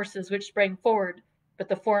lashed the horses, which sprang forward, but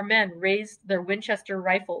the four men raised their Winchester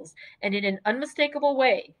rifles, and in an unmistakable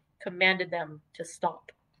way commanded them to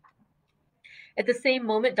stop. At the same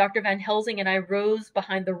moment, Dr. Van Helsing and I rose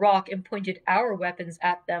behind the rock and pointed our weapons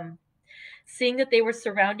at them. Seeing that they were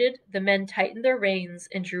surrounded, the men tightened their reins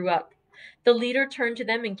and drew up. The leader turned to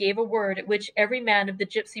them and gave a word, at which every man of the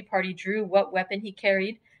gypsy party drew what weapon he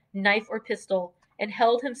carried, knife or pistol, and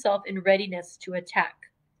held himself in readiness to attack.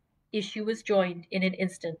 Issue was joined in an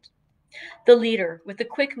instant. The leader, with a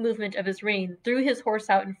quick movement of his rein, threw his horse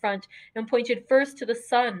out in front and pointed first to the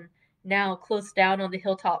sun, now close down on the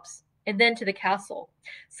hilltops, and then to the castle,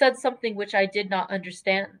 said something which I did not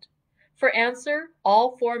understand. For answer,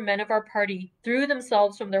 all four men of our party threw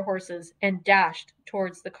themselves from their horses and dashed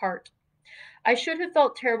towards the cart. I should have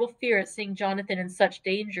felt terrible fear at seeing Jonathan in such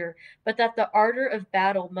danger, but that the ardor of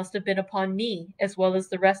battle must have been upon me as well as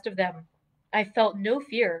the rest of them. I felt no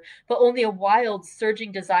fear, but only a wild,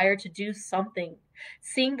 surging desire to do something.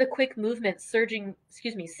 Seeing the quick movement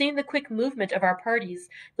of our parties,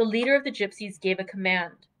 the leader of the gypsies gave a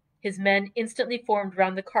command. His men instantly formed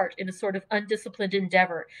round the cart in a sort of undisciplined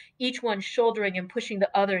endeavor, each one shouldering and pushing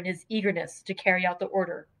the other in his eagerness to carry out the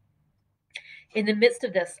order. In the midst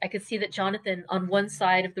of this, I could see that Jonathan, on one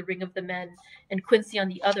side of the ring of the men, and Quincy on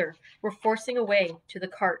the other, were forcing a way to the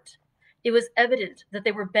cart. It was evident that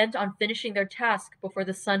they were bent on finishing their task before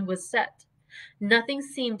the sun was set. Nothing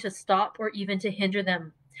seemed to stop or even to hinder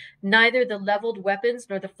them. Neither the leveled weapons,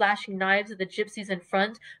 nor the flashing knives of the gypsies in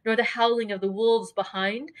front, nor the howling of the wolves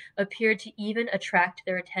behind, appeared to even attract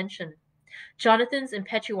their attention. Jonathan's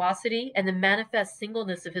impetuosity and the manifest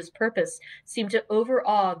singleness of his purpose seemed to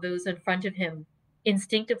overawe those in front of him.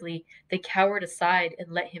 Instinctively, they cowered aside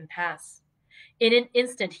and let him pass. In an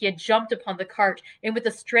instant he had jumped upon the cart, and with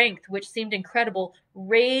a strength which seemed incredible,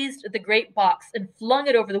 raised the great box and flung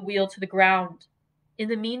it over the wheel to the ground. In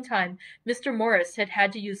the meantime, Mr. Morris had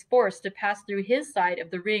had to use force to pass through his side of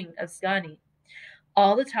the ring of Skani.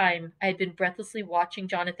 All the time I had been breathlessly watching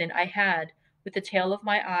Jonathan, I had, with the tail of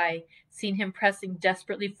my eye, seen him pressing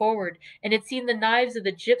desperately forward, and had seen the knives of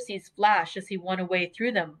the gypsies flash as he won a way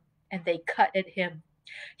through them, and they cut at him.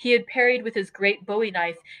 He had parried with his great bowie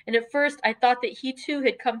knife, and at first I thought that he too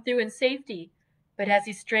had come through in safety. But as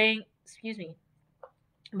he sprang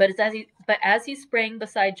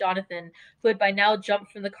beside Jonathan, who had by now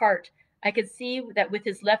jumped from the cart, I could see that with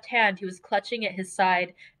his left hand he was clutching at his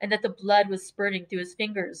side, and that the blood was spurting through his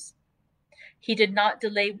fingers. He did not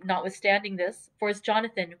delay notwithstanding this, for as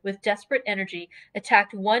Jonathan, with desperate energy,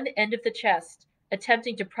 attacked one end of the chest,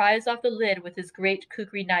 attempting to prise off the lid with his great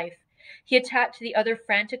kukri knife, he attacked the other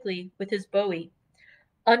frantically with his bowie.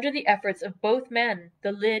 Under the efforts of both men,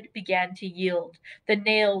 the lid began to yield. The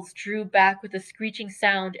nails drew back with a screeching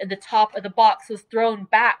sound, and the top of the box was thrown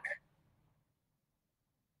back.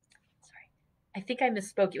 Sorry, I think I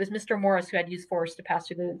misspoke. It was Mr. Morris who had used force to pass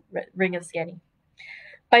through the ring of Skani.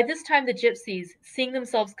 By this time the gypsies, seeing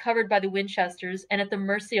themselves covered by the Winchesters and at the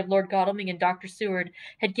mercy of Lord Godalming and Dr. Seward,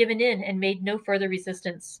 had given in and made no further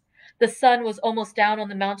resistance. The sun was almost down on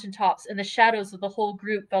the mountain tops, and the shadows of the whole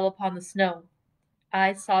group fell upon the snow.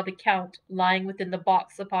 I saw the Count lying within the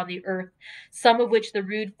box upon the earth, some of which the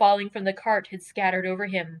rude falling from the cart had scattered over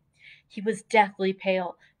him. He was deathly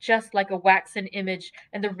pale, just like a waxen image,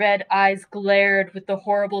 and the red eyes glared with the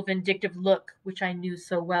horrible vindictive look which I knew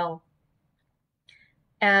so well.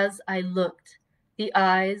 As I looked, the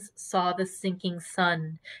eyes saw the sinking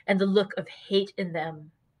sun, and the look of hate in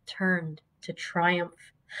them turned to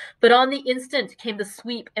triumph. But on the instant came the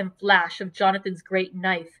sweep and flash of Jonathan's great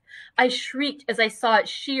knife. I shrieked as I saw it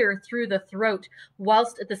shear through the throat,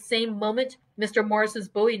 whilst at the same moment Mr. Morris's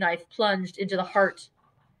bowie knife plunged into the heart.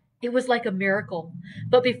 It was like a miracle,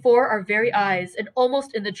 but before our very eyes, and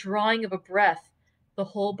almost in the drawing of a breath, the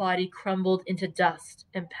whole body crumbled into dust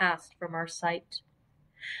and passed from our sight.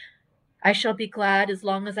 I shall be glad as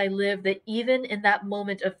long as I live that even in that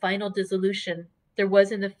moment of final dissolution, there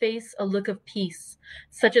was in the face a look of peace,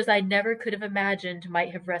 such as I never could have imagined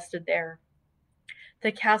might have rested there.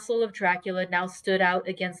 The castle of Dracula now stood out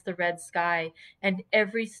against the red sky, and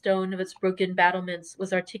every stone of its broken battlements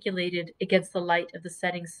was articulated against the light of the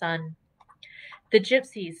setting sun. The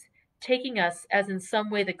gypsies, taking us as in some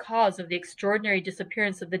way the cause of the extraordinary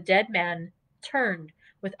disappearance of the dead man, turned,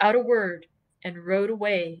 without a word, and rode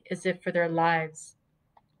away as if for their lives.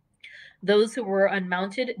 Those who were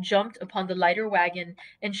unmounted jumped upon the lighter wagon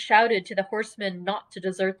and shouted to the horsemen not to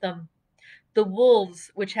desert them. The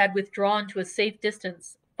wolves, which had withdrawn to a safe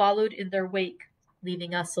distance, followed in their wake,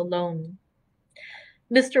 leaving us alone.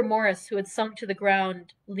 Mr. Morris, who had sunk to the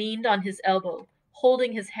ground, leaned on his elbow,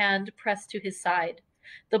 holding his hand pressed to his side.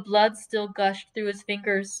 The blood still gushed through his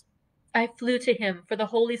fingers. I flew to him, for the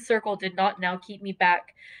holy circle did not now keep me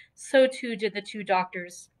back. So too did the two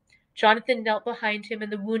doctors. Jonathan knelt behind him,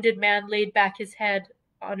 and the wounded man laid back his head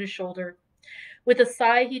on his shoulder. With a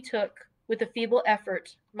sigh he took, with a feeble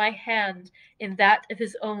effort, my hand in that of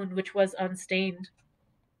his own which was unstained.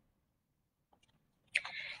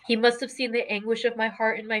 He must have seen the anguish of my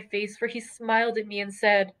heart in my face, for he smiled at me and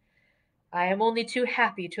said, "I am only too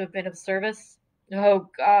happy to have been of service." Oh,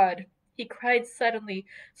 God! He cried suddenly,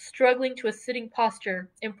 struggling to a sitting posture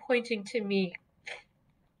and pointing to me.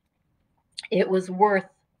 It was worth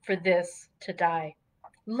for this to die.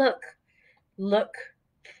 Look, look.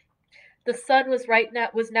 The sun was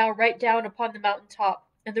now right down upon the mountain top,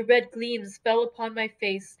 and the red gleams fell upon my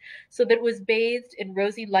face, so that it was bathed in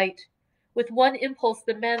rosy light. With one impulse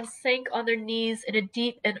the men sank on their knees, and a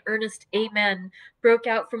deep and earnest amen broke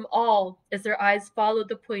out from all as their eyes followed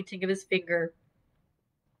the pointing of his finger.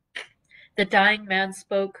 The dying man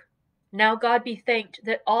spoke. Now God be thanked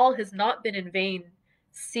that all has not been in vain.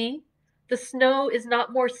 See, the snow is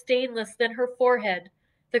not more stainless than her forehead.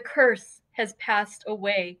 The curse has passed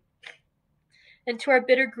away. And to our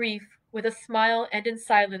bitter grief, with a smile and in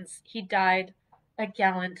silence, he died, a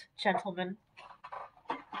gallant gentleman.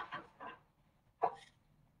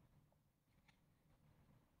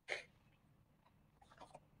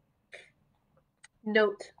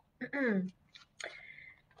 Note.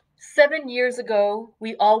 7 years ago,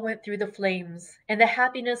 we all went through the flames, and the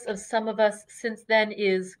happiness of some of us since then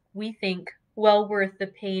is, we think, well worth the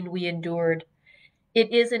pain we endured.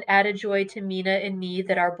 It is an added joy to Mina and me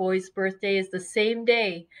that our boy's birthday is the same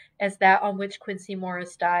day as that on which Quincy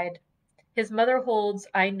Morris died. His mother holds,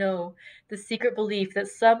 I know, the secret belief that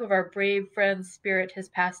some of our brave friend's spirit has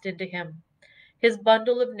passed into him. His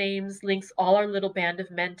bundle of names links all our little band of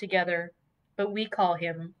men together, but we call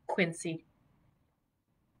him Quincy.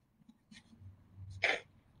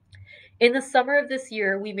 In the summer of this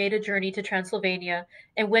year, we made a journey to Transylvania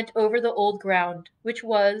and went over the old ground, which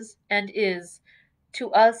was, and is,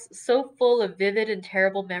 to us so full of vivid and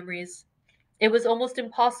terrible memories. It was almost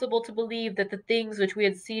impossible to believe that the things which we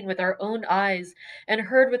had seen with our own eyes and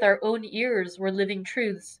heard with our own ears were living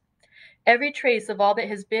truths. Every trace of all that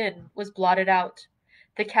has been was blotted out.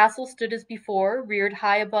 The castle stood as before, reared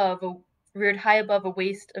high above a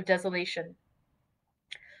waste of desolation.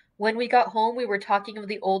 When we got home, we were talking of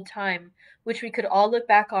the old time, which we could all look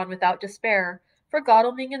back on without despair, for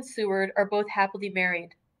Godalming and Seward are both happily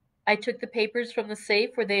married. I took the papers from the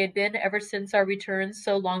safe where they had been ever since our return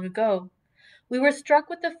so long ago. We were struck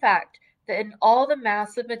with the fact that in all the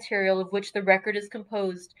mass of material of which the record is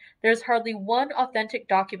composed, there is hardly one authentic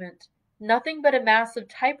document, nothing but a mass of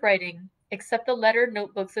typewriting, except the letter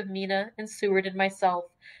notebooks of Mina and Seward and myself,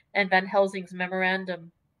 and Van Helsing's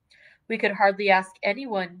memorandum. We could hardly ask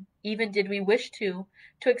anyone, even did we wish to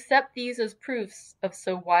accept these as proofs of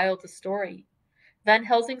so wild a story. Van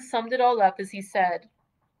Helsing summed it all up as he said,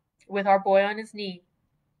 with our boy on his knee,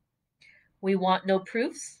 "We want no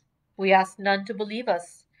proofs. We ask none to believe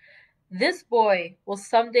us. This boy will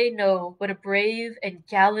some day know what a brave and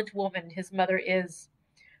gallant woman his mother is.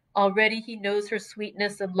 Already he knows her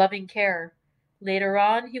sweetness and loving care. Later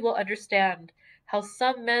on he will understand how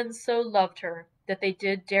some men so loved her that they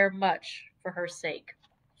did dare much for her sake."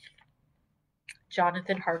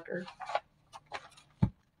 Jonathan Harker.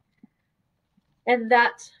 And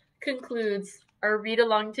that concludes our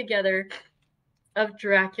read-along together of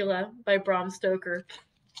Dracula by Bram Stoker.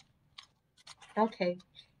 Okay,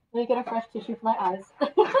 let me get a fresh tissue for my eyes.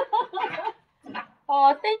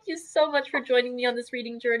 Aw, thank you so much for joining me on this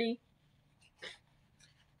reading journey.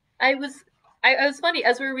 I was I was funny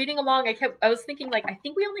as we were reading along. I was thinking like, I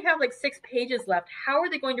think we only have like 6 pages left. How are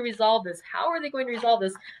they going to resolve this? How are they going to resolve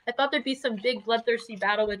this? I thought there'd be some big bloodthirsty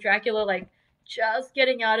battle with Dracula, like just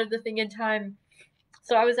getting out of the thing in time.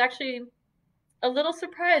 So I was actually a little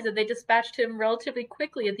surprised that they dispatched him relatively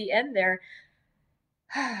quickly at the end there.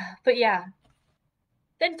 But yeah,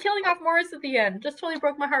 then killing off Morris at the end just totally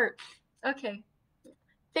broke my heart. Okay.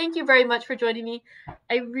 Thank you very much for joining me.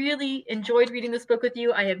 I really enjoyed reading this book with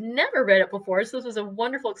you. I have never read it before, so this was a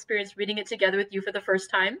wonderful experience reading it together with you for the first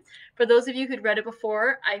time. For those of you who'd read it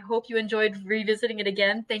before, I hope you enjoyed revisiting it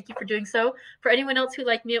again. Thank you for doing so. For anyone else who,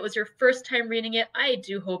 like me, it was your first time reading it, I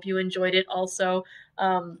do hope you enjoyed it also.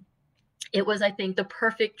 It was, I think, the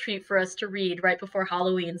perfect treat for us to read right before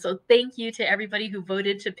Halloween. So thank you to everybody who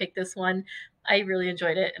voted to pick this one. I really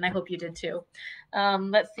enjoyed it, and I hope you did too.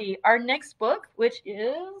 Let's see. Our next book, which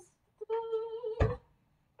is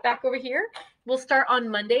back over here, we'll start on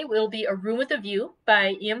Monday. Will be A Room with a View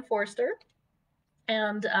by E.M. Forster.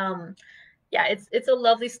 And yeah, it's a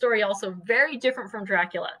lovely story, also very different from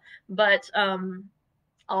Dracula, but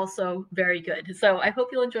also very good. So I hope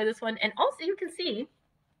you'll enjoy this one. And also, you can see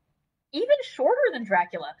even shorter than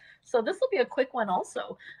Dracula. So this will be a quick one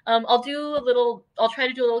also. I'll try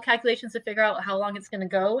to do a little calculations to figure out how long it's going to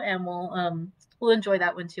go, and we'll enjoy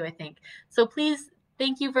that one too, I think. So please,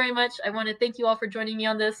 thank you very much. I want to thank you all for joining me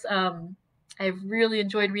on this. I've really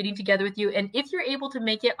enjoyed reading together with you. And if you're able to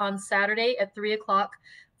make it on Saturday at 3:00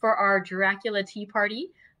 for our Dracula tea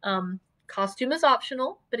party, costume is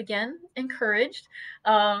optional, but again, encouraged.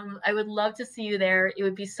 I would love to see you there. It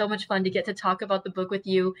would be so much fun to get to talk about the book with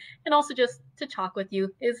you, and also just to talk with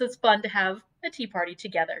you. It's fun to have a tea party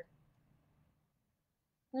together.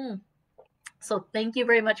 So thank you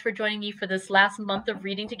very much for joining me for this last month of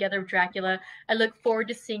reading together Dracula. I look forward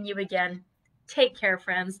to seeing you again. Take care,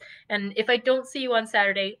 friends. And if I don't see you on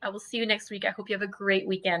Saturday, I will see you next week. I hope you have a great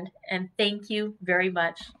weekend. And thank you very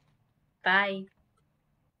much. Bye.